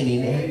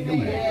sinning at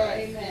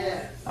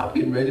will. I'm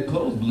getting ready to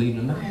close, believe it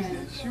or not.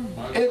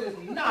 It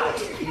is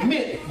not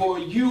meant for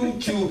you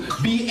to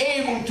be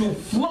able to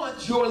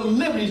flaunt your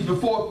liberties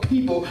before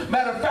people.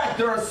 Matter of fact,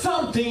 there are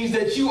some things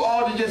that you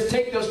ought to just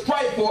take the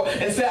stripe for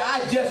and say,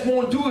 I just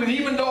won't do it.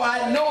 Even though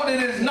I know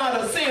that it is not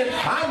a sin,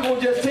 I'm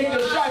going to just take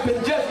the stripe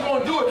and just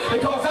won't do it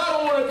because I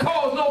don't want to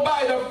cause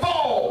nobody to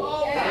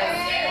fall.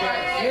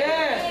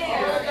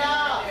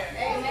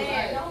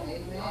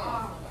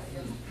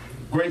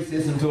 Grace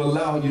isn't to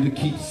allow you to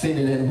keep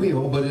sinning at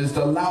will, but it is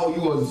to allow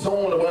you a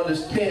zone of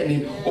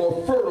understanding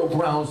or fertile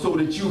ground so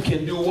that you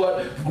can do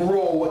what?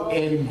 Grow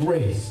in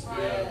grace.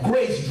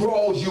 Grace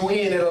draws you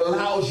in. It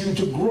allows you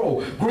to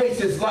grow. Grace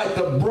is like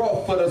the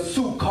broth for the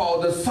soup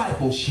called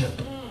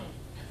discipleship.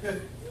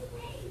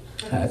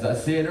 As I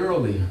said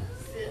earlier,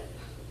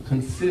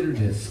 consider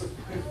this.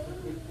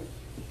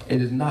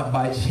 It is not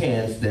by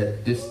chance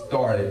that this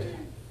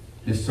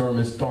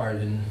sermon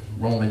started in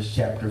Romans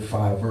chapter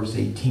 5 verse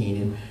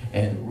 18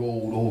 and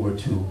rolled over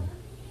to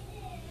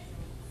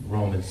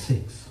Romans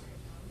 6.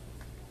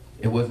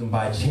 It wasn't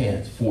by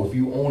chance, for if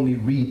you only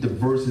read the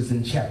verses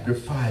in chapter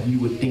 5, you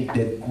would think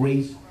that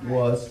grace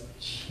was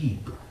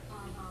cheap.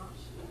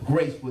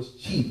 Grace was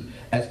cheap,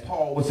 as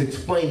Paul was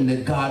explaining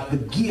that God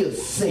forgives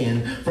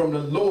sin from the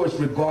lowest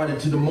regarded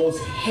to the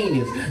most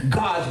heinous.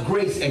 God's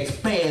grace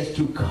expands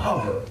to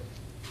cover.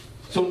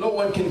 So no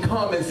one can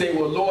come and say,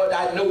 well, Lord,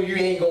 I know you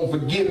ain't going to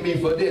forgive me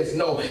for this.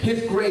 No,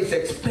 his grace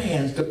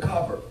expands to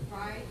cover.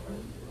 Right.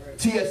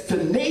 See, as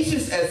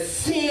tenacious as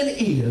sin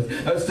is,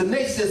 as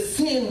tenacious as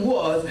sin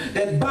was,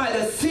 that by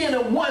the sin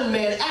of one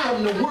man,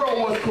 Adam, the world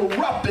was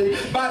corrupted.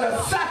 By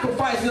the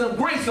sacrifice and the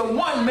grace of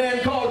one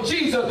man called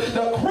Jesus,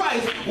 the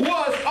Christ,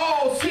 was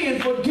all sin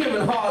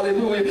forgiven.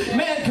 Hallelujah.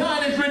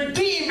 Mankind is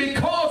redeemed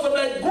because of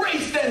that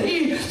grace that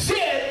he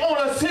shed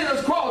on a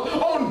sinner's cross,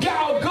 on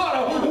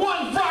Golgotha,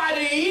 one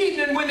Friday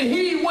evening when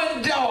he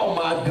went down. Oh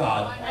my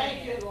God.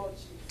 Thank you, Lord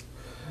Jesus.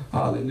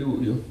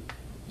 Hallelujah.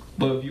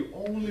 But if you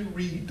only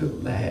read the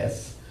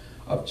last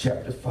of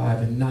chapter 5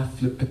 and not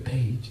flip the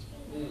page,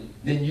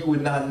 then you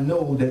would not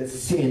know that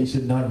sin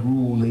should not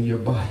rule in your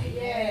body.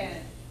 Yeah.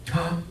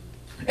 Huh?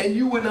 And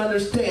you would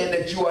understand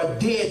that you are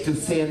dead to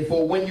sin,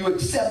 for when you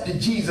accepted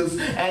Jesus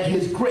and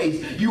his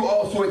grace, you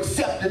also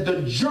accepted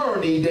the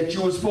journey that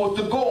you were supposed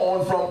to go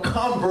on from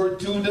convert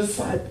to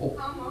disciple.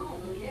 Come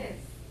on, yes.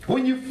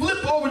 When you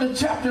flip over to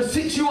chapter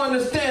 6, you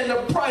understand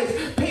the price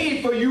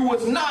paid for you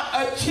was not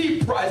a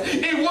cheap price.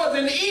 It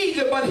wasn't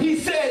easy, but he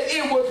said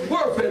it was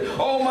worth it.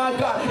 Oh my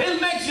God. It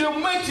makes you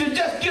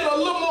just get a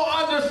little more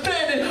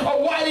understanding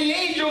of why the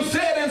angel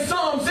said in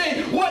Psalm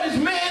 8, what is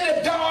man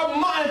that thou art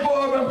mindful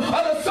of him?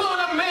 Or the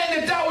son of man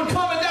that thou art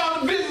coming down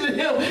and visiting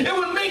him? It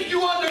would make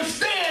you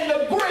understand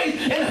the grace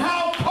and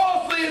how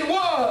costly it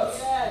was.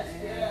 Yes,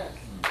 yes.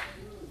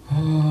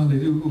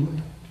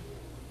 Hallelujah.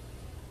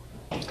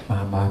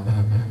 My.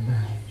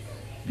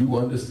 You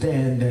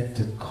understand that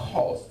the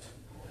cost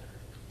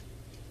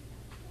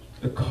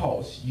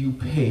you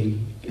pay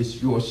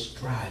is your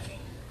striving.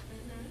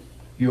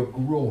 You're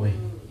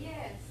growing.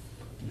 Yes.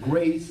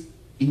 Grace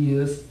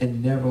is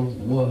and never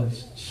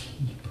was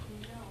cheap.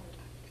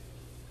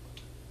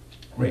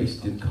 Grace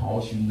didn't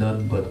cost you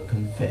nothing but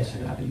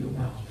confession out of your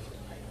mouth.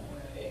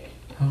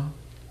 Huh?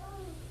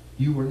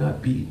 You were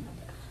not beaten.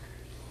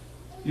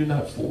 You're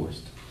not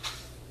forced.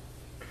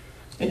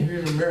 And here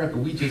in America,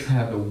 we just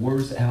have the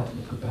worst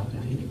outlook about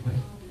it anyway.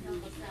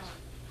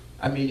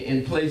 I mean,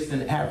 in places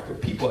in Africa,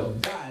 people are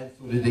dying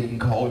so that they can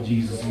call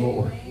Jesus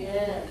Lord.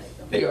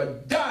 They are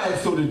dying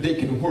so that they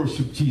can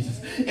worship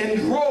Jesus. In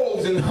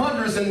droves and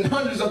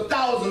hundreds of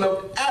thousands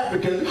of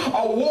Africans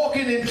are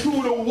walking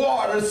into the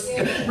waters,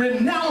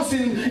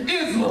 renouncing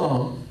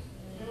Islam.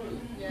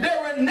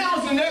 They're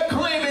renouncing, they're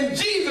claiming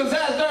Jesus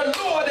as their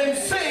Lord and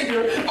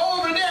Savior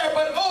over there,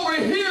 but over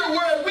here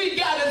where we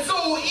got it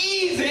so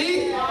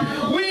easy,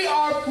 we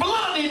are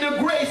blunting the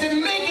grace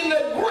and making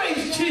the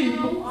grace cheap.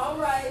 All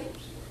right.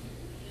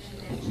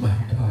 My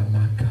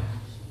God.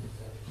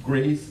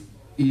 Grace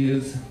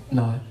is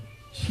not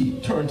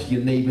cheap. Turn to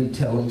your neighbor and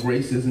tell him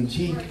grace isn't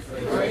cheap.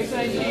 Grace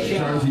ain't cheap.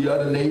 Turn to your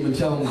other neighbor and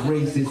tell him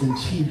grace isn't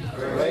cheap.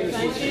 Grace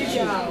ain't cheap,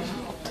 y'all.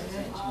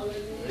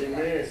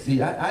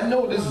 See, I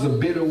know this is a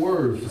bitter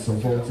word for some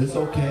folks. It's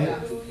okay.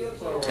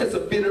 It's a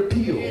bitter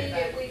pill.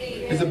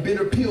 It's a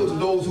bitter pill to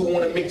those who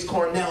want to mix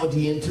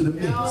carnality into the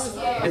mix.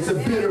 It's a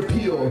bitter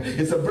pill.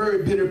 It's a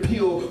very bitter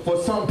pill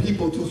for some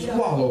people to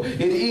swallow. It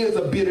is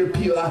a bitter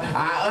pill.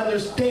 I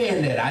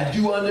understand that. I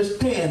do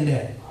understand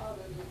that.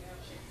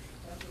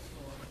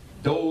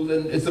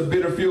 And it's a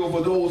bitter field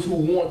for those who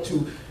want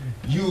to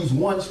use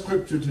one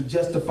scripture to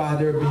justify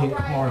their being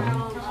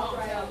carnal.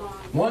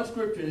 One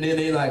scripture, and then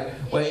they're like,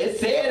 well, it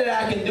said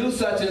that I can do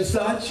such and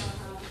such.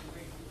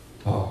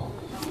 Oh.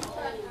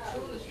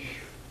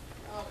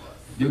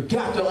 You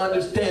got to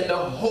understand the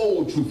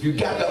whole truth. You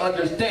got to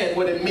understand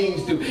what it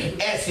means to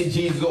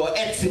exegesis or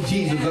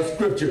exegesis of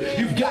scripture.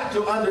 You've got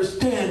to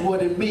understand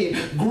what it means.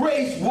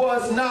 Grace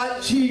was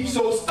not cheap,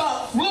 so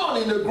stop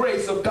flaunting the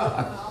grace of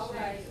God.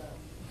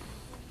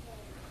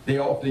 They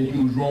often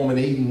use Romans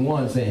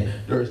 8:1 saying,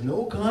 there is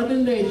no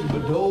condemnation for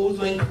those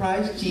in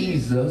Christ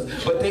Jesus,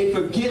 but they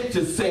forget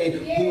to say,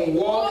 who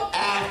walk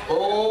after.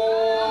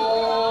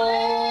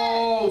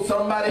 Oh,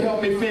 somebody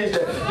help me finish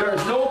that. There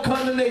is no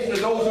condemnation for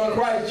those in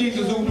Christ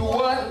Jesus who do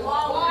what?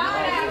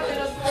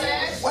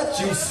 What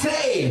you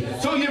say?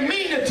 So you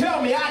mean to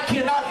tell me I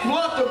cannot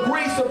flaunt the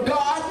grace of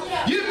God?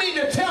 You mean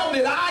to tell me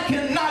that I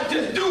cannot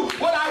just do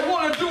what I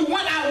want to do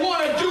when I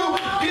want to do,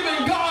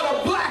 giving God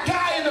a black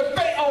eye in the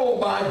face? Oh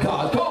my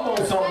God, come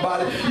on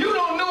somebody. You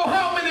don't know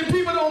how many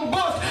people don't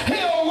bust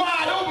hell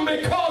wide open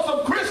because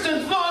of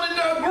Christians flaunting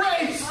their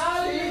grace.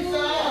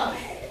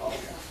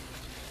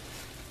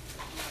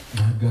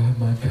 My God,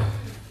 my God.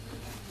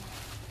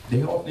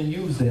 They often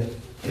use that.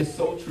 It's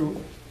so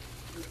true.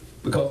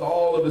 Because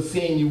all of the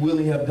sin you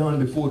willingly have done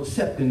before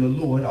accepting the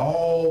Lord,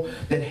 all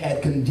that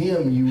had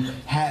condemned you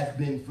has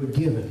been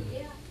forgiven.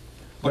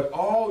 But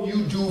all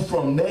you do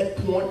from that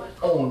point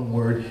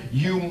onward,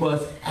 you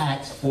must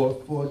ask for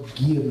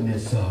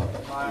forgiveness of.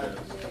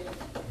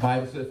 The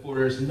Bible says, for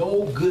there's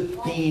no good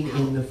thing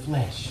in the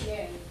flesh.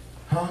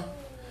 Huh?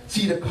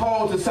 See, the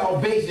call to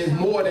salvation is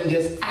more than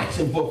just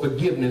asking for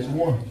forgiveness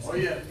once. Oh,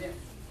 yeah.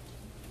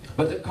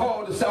 But the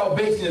call to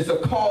salvation is a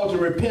call to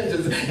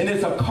repentance, and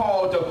it's a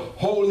call to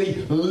holy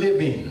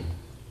living.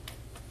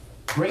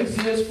 Grace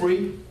is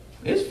free.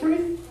 It's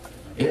free.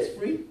 It's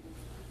free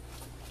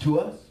to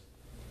us.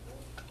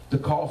 The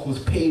cost was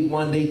paid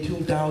one day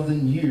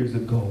 2,000 years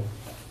ago.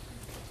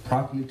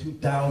 Approximately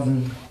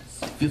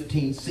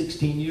 2015,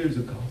 16 years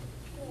ago.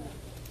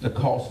 The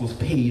cost was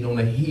paid on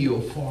a hill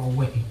far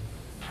away.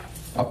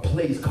 A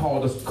place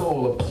called a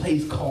skull, a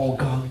place called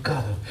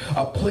Golgotha,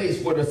 a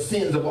place where the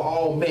sins of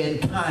all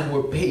mankind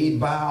were paid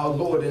by our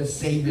Lord and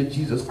Savior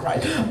Jesus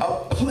Christ,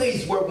 a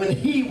place where when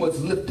he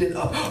was lifted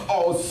up,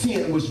 all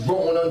sin was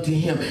drawn unto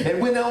him. And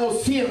when all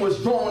sin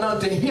was drawn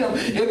unto him,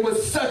 it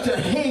was such a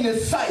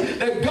heinous sight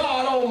that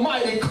God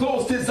Almighty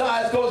closed his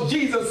eyes, because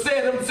Jesus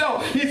said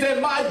himself, he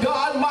said, my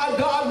God,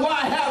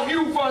 why have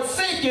you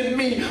forsaken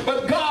me?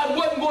 But God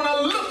wasn't going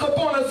to look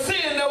upon a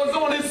sin that was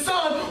on his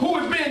son who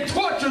was being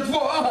tortured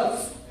for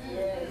us.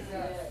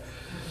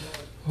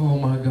 Oh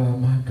my God,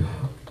 my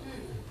God.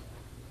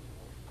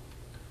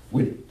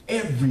 With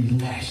every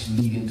lash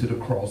leading to the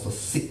cross, a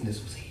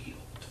sickness was healed.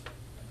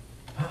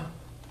 Huh?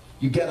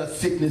 You got a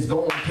sickness,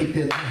 go on, take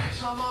that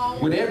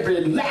lash. With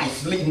every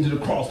lash leading to the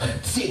cross,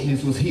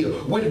 sickness was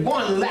healed. With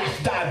one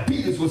lash,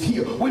 diabetes was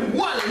healed. With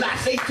one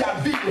lash,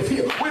 HIV was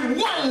healed.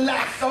 With one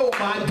lash, oh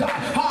my God,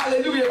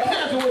 hallelujah,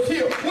 cancer was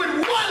healed.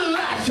 With one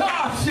lash,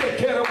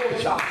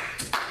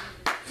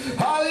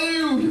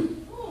 hallelujah.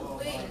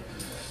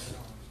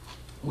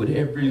 With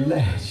every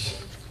lash,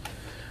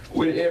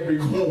 with every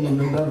wound,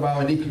 none of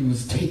our iniquity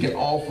was taken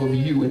off of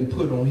you and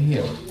put on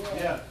him.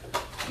 Yeah.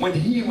 When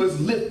he was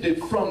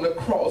lifted from the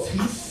cross, he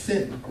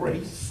sent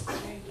grace.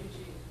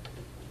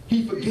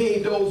 He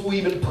forgave those who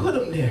even put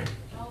him there.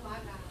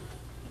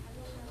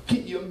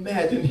 Can you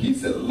imagine? He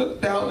said,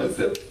 look down and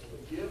said,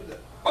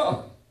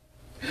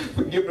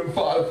 forgive them,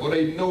 Father, for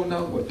they know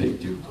not what they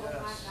do.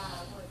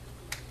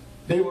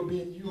 They were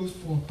being used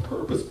for a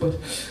purpose, but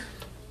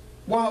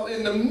while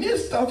in the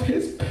midst of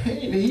his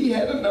pain, he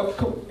had enough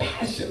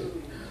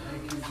compassion,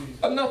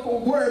 enough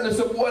awareness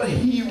of what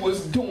he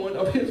was doing,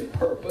 of his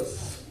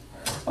purpose,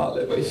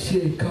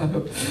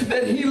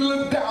 that he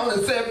looked down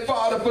and said,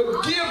 Father,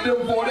 forgive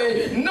them, for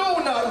they know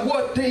not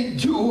what they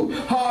do.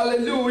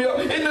 Hallelujah.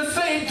 In the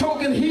same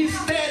token, he's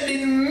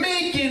standing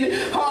making,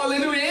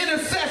 hallelujah,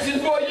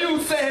 intercession for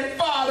you, saying,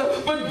 Father,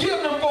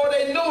 forgive them, for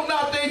they know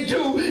not they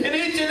do. And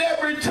each and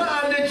every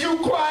time that you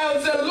cry out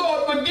and say,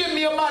 Lord, forgive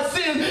me of my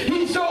sins,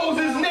 he shows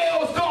his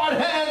nail-scarred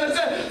hands and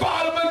says,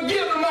 Father,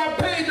 forgive them, I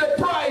paid the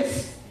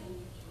price.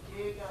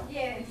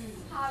 Yes.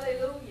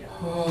 Hallelujah.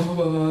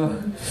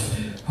 Oh,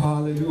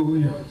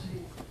 hallelujah.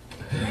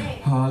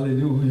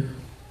 Hallelujah.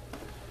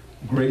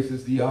 Grace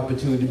is the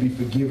opportunity to be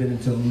forgiven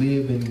and to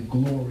live in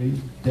glory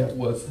that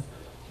was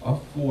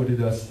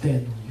afforded us.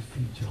 Stand on your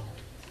feet, John.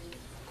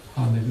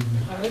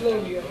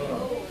 Hallelujah.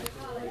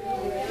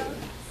 Hallelujah.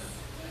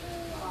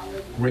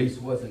 Grace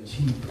wasn't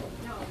cheap.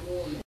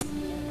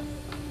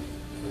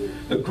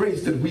 The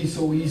grace that we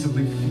so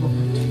easily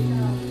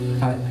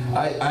flaunt.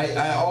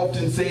 I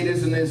often say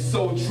this, and it's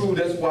so true.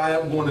 That's why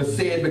I'm going to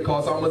say it,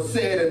 because I'm going to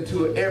say it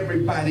until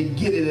everybody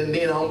get it, and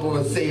then I'm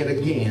going to say it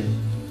again.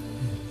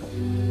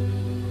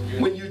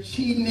 When you're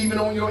cheating even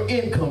on your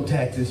income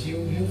taxes,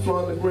 you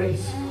flaunt the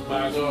grace.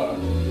 My God.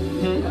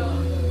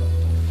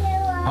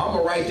 I'm going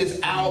to write this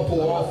Alpo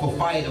off of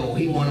Fido.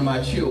 He's one of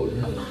my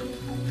children.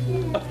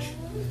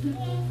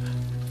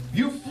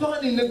 You're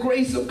flaunting the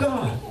grace of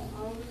God.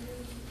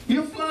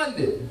 You're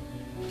flaunting it.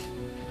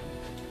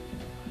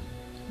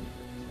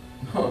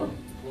 Huh.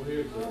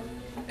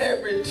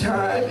 Every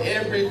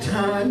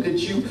time that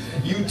you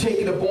take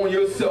it upon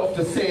yourself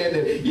to saying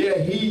that, yeah,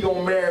 he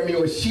gonna marry me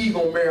or she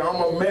gonna marry, I'm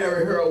gonna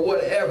marry her or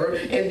whatever,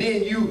 and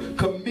then you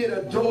commit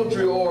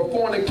adultery or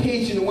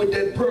fornication with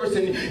that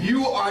person,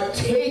 you are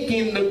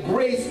taking the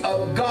grace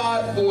of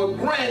God for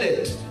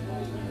granted.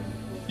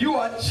 You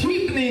are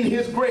cheapening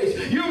his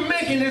grace. You're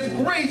making his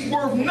grace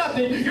worth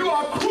nothing. You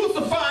are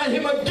crucifying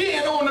him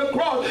again on the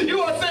cross.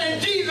 You are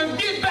saying, Jesus,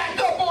 get back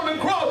up on the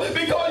cross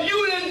because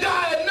you didn't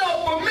die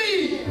enough for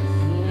me.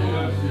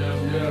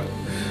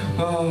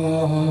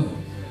 Oh,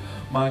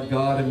 my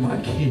God and my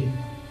King.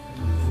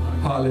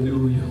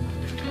 Hallelujah.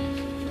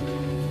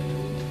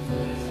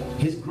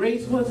 His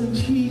grace wasn't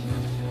cheap.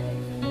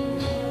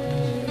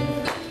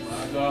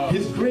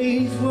 His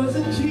grace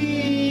wasn't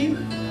cheap.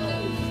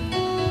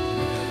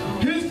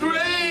 His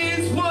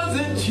grace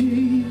wasn't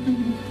cheap.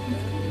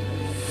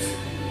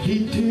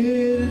 He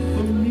did it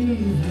for me.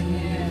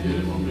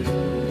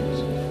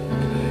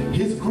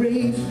 His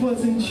grace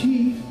wasn't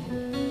cheap.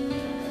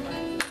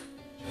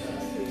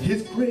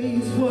 His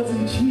grace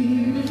wasn't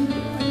cheap.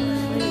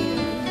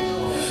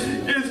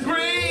 His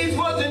grace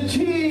wasn't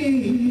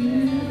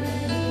cheap.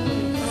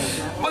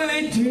 But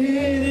he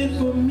did it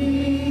for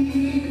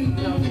me.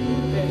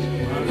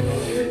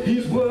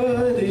 He's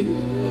worthy.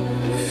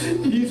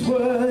 He's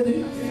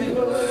worthy.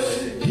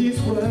 He's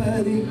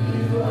worthy.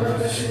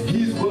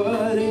 He's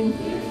worthy.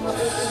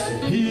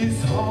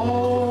 He's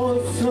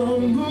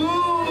awesome.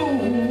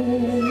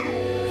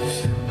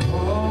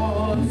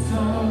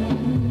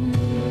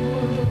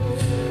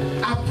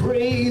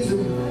 Praise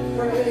him.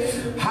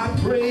 I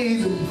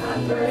praise him.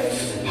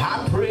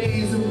 I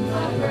praise him.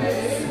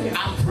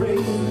 I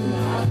praise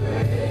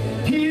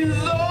him. He's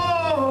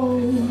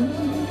Lord.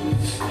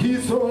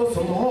 He's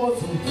awesome,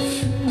 awesome.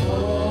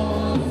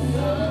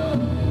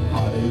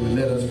 Hallelujah.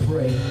 Let us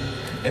pray.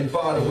 And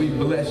Father, we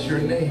bless your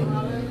name.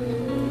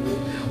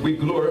 We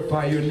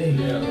glorify your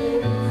name.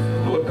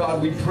 Lord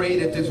God, we pray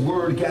that this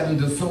word got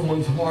into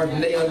someone's heart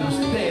and they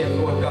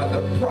understand, Lord God,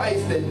 the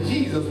price that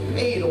Jesus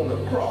paid on the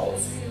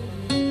cross.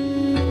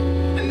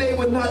 They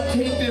would not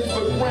take this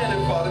for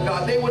granted, Father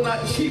God. They would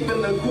not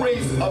cheapen the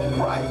grace of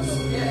Christ.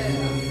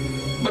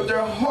 But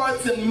their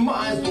hearts and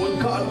minds, Lord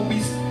God, will be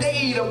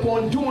stayed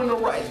upon doing the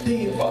right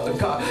thing, Father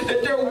God.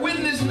 That their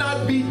witness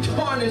not be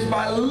tarnished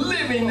by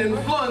living and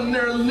flaunting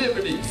their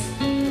liberties.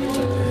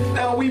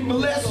 Now we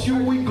bless you,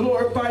 we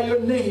glorify your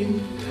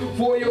name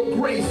for your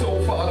grace,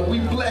 oh Father. We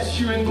bless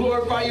you and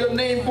glorify your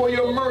name for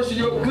your mercy,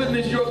 your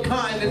goodness, your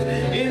kindness.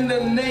 In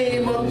the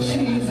name of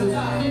Jesus.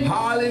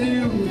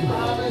 Hallelujah.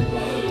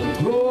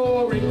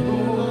 Glory,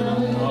 glory.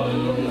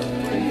 Hallelujah.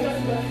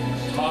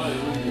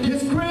 Hallelujah.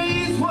 His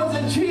grace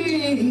wasn't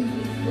cheap.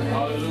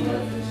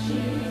 Hallelujah.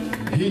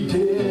 He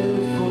did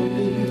it for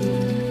me.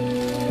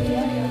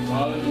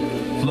 Hallelujah.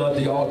 Flood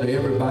the altar,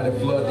 everybody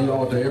flood the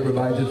altar,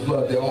 everybody just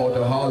flood the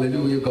altar,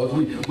 hallelujah, because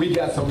we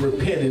got some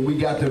repenting, we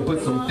got to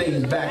put some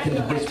things back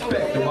into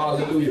perspective,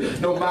 hallelujah.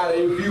 No matter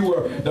if you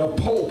were the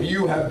Pope,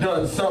 you have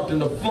done something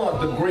to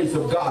flaunt the grace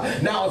of God.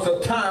 Now it's a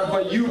time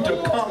for you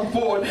to come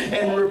forward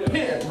and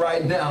repent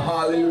right now,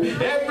 hallelujah.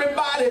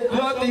 Everybody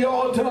flood the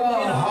altar,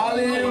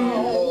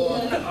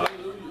 hallelujah.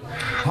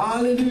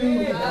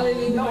 Hallelujah.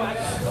 Hallelujah.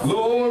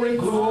 Glory,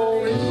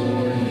 glory,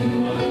 glory.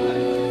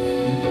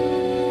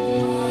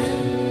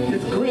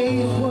 His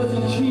grace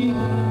wasn't cheap.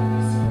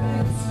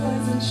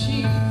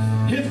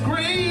 His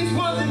grace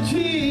wasn't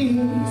cheap.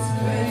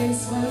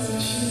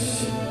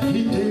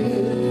 He did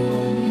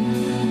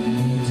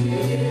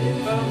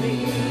it for me.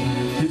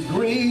 His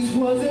grace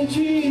wasn't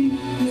cheap.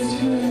 His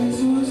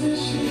grace wasn't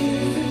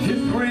cheap.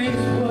 His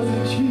grace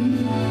wasn't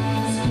cheap.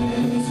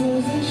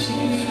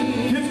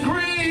 His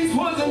grace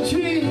wasn't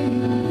cheap.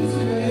 His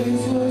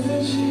grace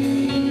wasn't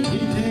cheap. He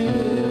did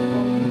it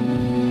for me.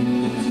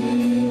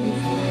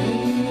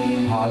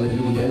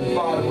 Hallelujah. And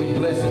Father, we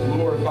bless and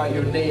glorify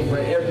your name for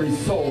every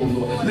soul,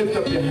 Lord. Lift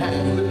up your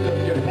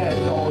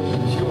hands, all you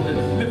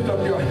children. Lift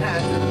up your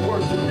hands and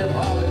worship him.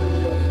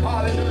 Hallelujah.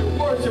 Hallelujah.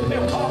 Worship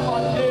him.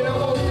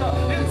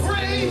 His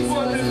grace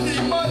wasn't cheap.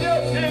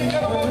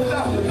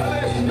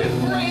 His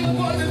grace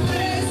wasn't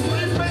cheap.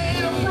 He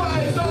paid a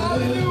price.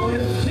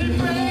 Hallelujah. He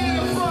paid a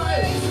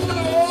price.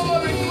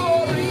 Glory,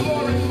 glory,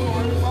 glory,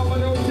 glory. Mama,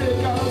 don't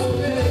take out.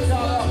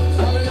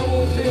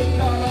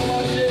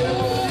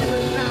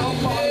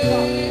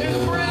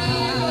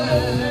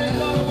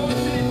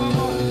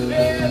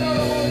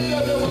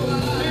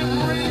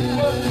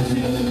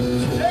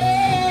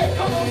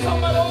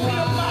 Somebody open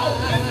your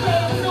mouth and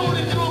let him know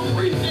that you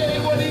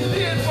appreciate what he's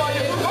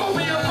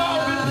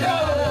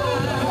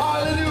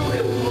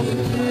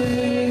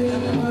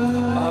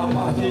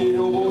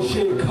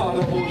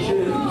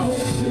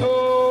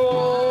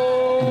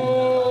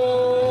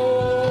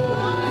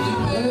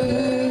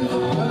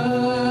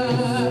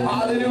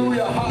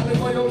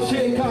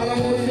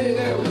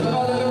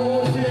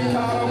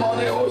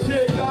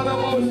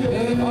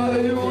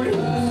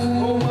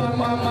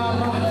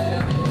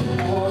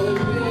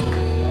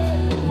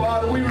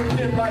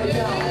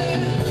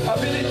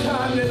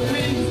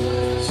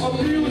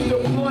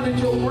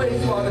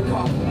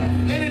Father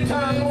God.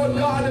 Anytime, Lord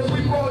God, that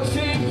we brought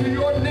shame to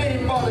your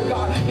name, Father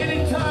God.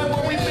 Anytime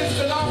when we missed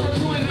an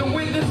opportunity to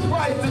witness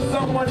Christ to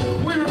someone,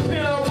 we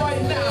repent of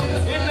right now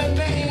in the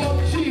name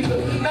of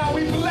Jesus. Now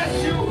we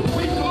bless you,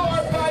 we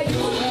glorify you,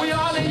 we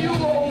honor you,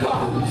 oh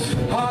God.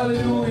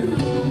 Hallelujah.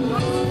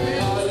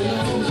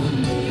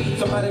 Hallelujah.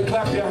 Somebody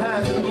clap your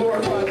hands and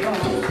glorify God.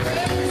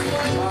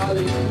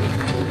 Hallelujah.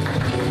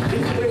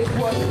 His grace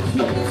wasn't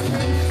cheap.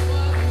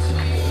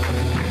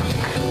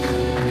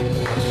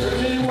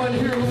 There's anyone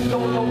here who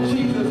don't know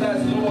Jesus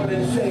as Lord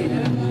and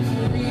Savior,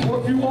 or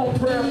if you want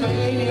prayer for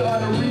any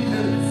other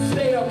reason,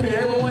 stay up here.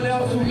 Everyone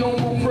else who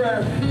don't want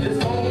prayer, just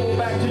don't go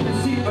back to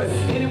your seat. But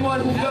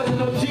anyone who doesn't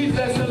know Jesus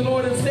as the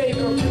Lord and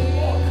Savior, if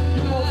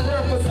you want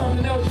prayer for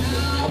something else,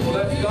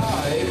 bless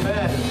God.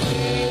 Amen.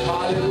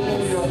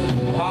 Hallelujah.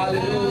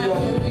 Hallelujah.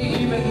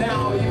 Even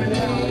now, even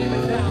now,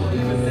 even now,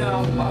 even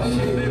now.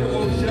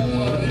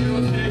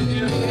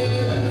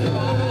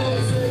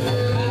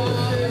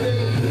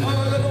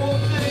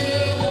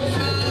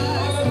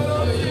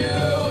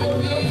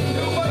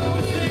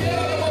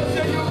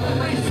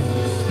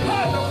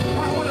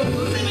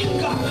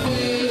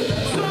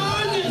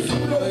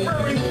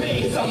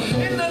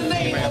 In the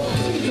name of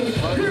Jesus,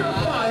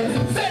 purifying,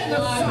 setting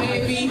aside,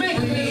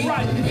 making it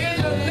right.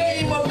 In the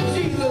name of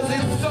Jesus,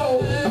 it's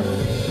so.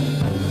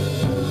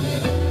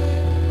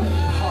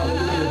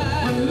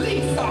 Hallelujah.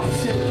 Release our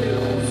shit.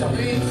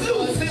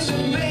 Loose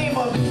in the name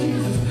of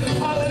Jesus.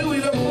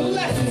 Hallelujah. The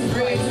blessings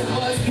grace.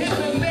 In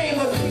the name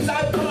of Jesus, I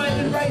bind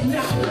it right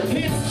now.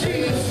 In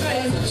Jesus'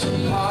 name.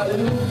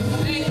 Hallelujah.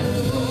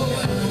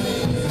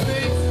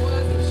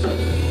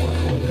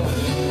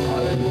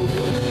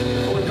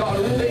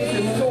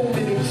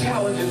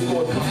 Challenges,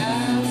 Lord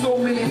God. So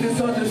many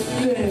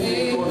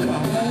misunderstandings, Lord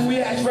God. We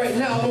ask right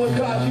now, Lord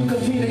God, you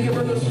continue to give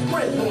us the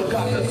strength, Lord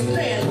God, to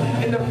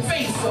stand in the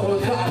face,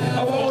 Lord God,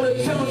 of all the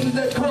challenges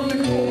that come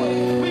before us.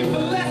 We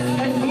bless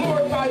and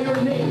glorify your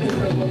name,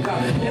 Lord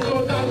God. And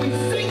Lord God, we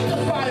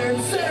sanctify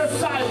and set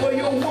aside for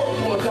your work,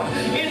 Lord God.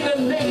 In the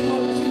name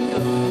of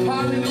Jesus.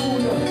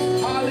 Hallelujah.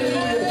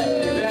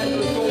 Hallelujah. That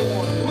will go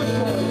on. Push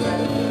on, man.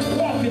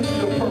 Walk into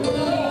your purpose.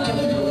 Walk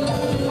into your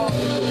call.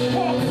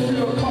 Walk into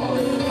your call.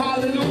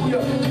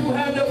 Hallelujah. You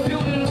have the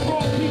ability to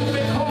grow people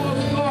because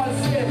God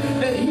said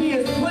that he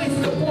has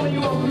placed upon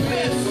you a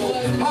mantle.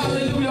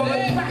 Hallelujah. Of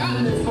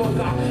attractiveness, Lord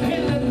God.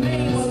 In the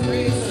name of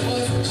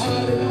Jesus.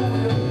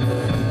 Hallelujah.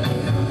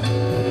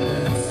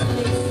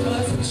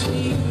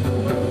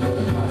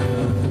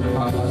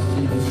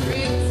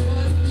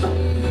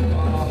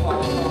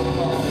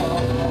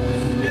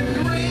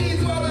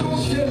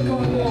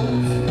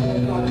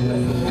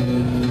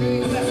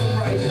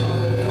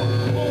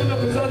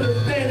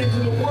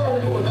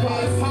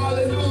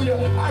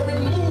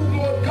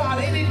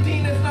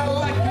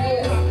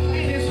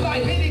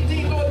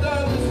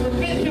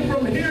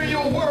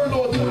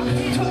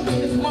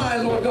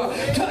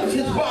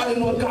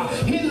 Lord God,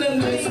 in the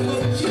name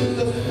of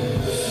Jesus.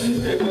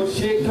 It will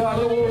shake God,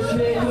 it will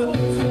shake God.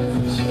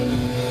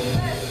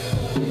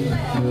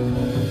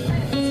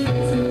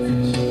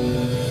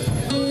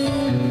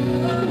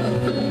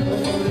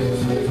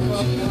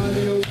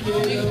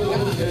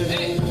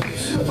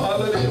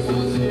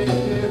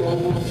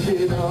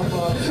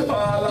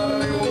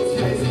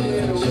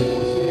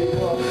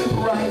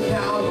 Right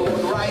now,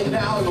 Lord, right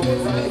now, Lord,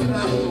 right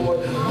now, Lord,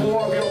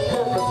 more of your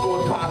purpose,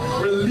 Lord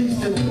God,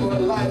 released into our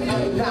life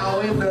right now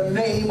in the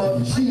name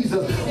of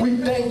Jesus. We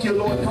thank you,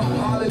 Lord God,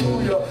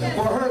 hallelujah,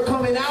 for her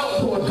coming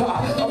out, Lord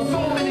God, of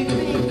so many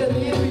things that the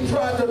enemy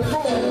tried to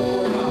throw at her,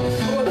 Lord God.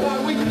 Lord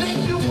God, we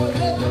thank you for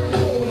letting her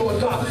go,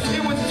 Lord God.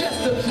 It was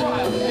just a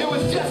trial, it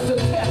was just a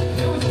test,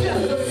 it was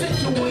just a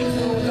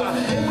situation, Lord God,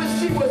 in which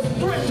she was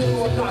strengthened,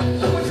 Lord God,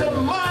 in which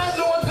her mind,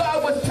 Lord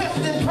God, was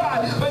tested and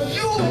tried. But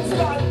you,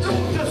 God,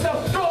 proved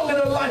yourself strong in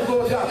her life,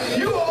 Lord God.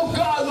 You, oh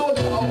God, Lord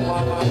God, oh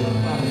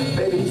my.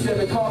 Baby, he said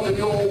because of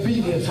your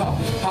obedience,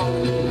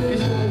 hallelujah.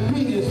 It's your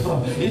obedience,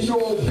 it's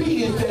your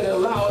obedience that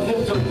allowed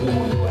him to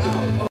pull you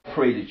out. I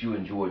pray that you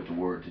enjoyed the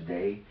word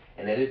today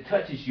and that it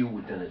touches you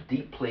within a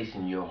deep place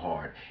in your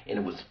heart and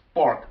it will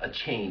spark a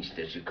change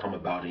that should come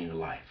about in your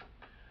life.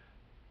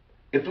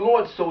 If the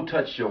Lord so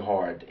touched your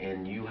heart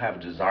and you have a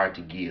desire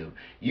to give,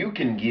 you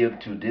can give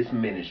to this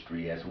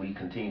ministry as we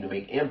continue to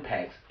make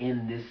impacts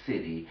in this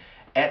city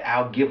at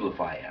our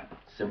Givelify app.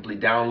 Simply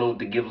download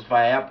the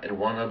Givelify app at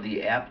one of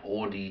the app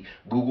or the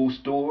Google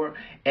store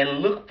and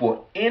look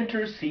for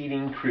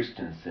Interceding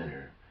Christian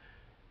Center.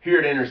 Here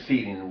at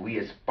Interceding, we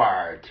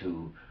aspire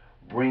to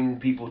bring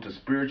people to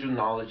spiritual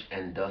knowledge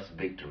and thus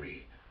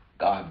victory.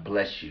 God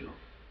bless you.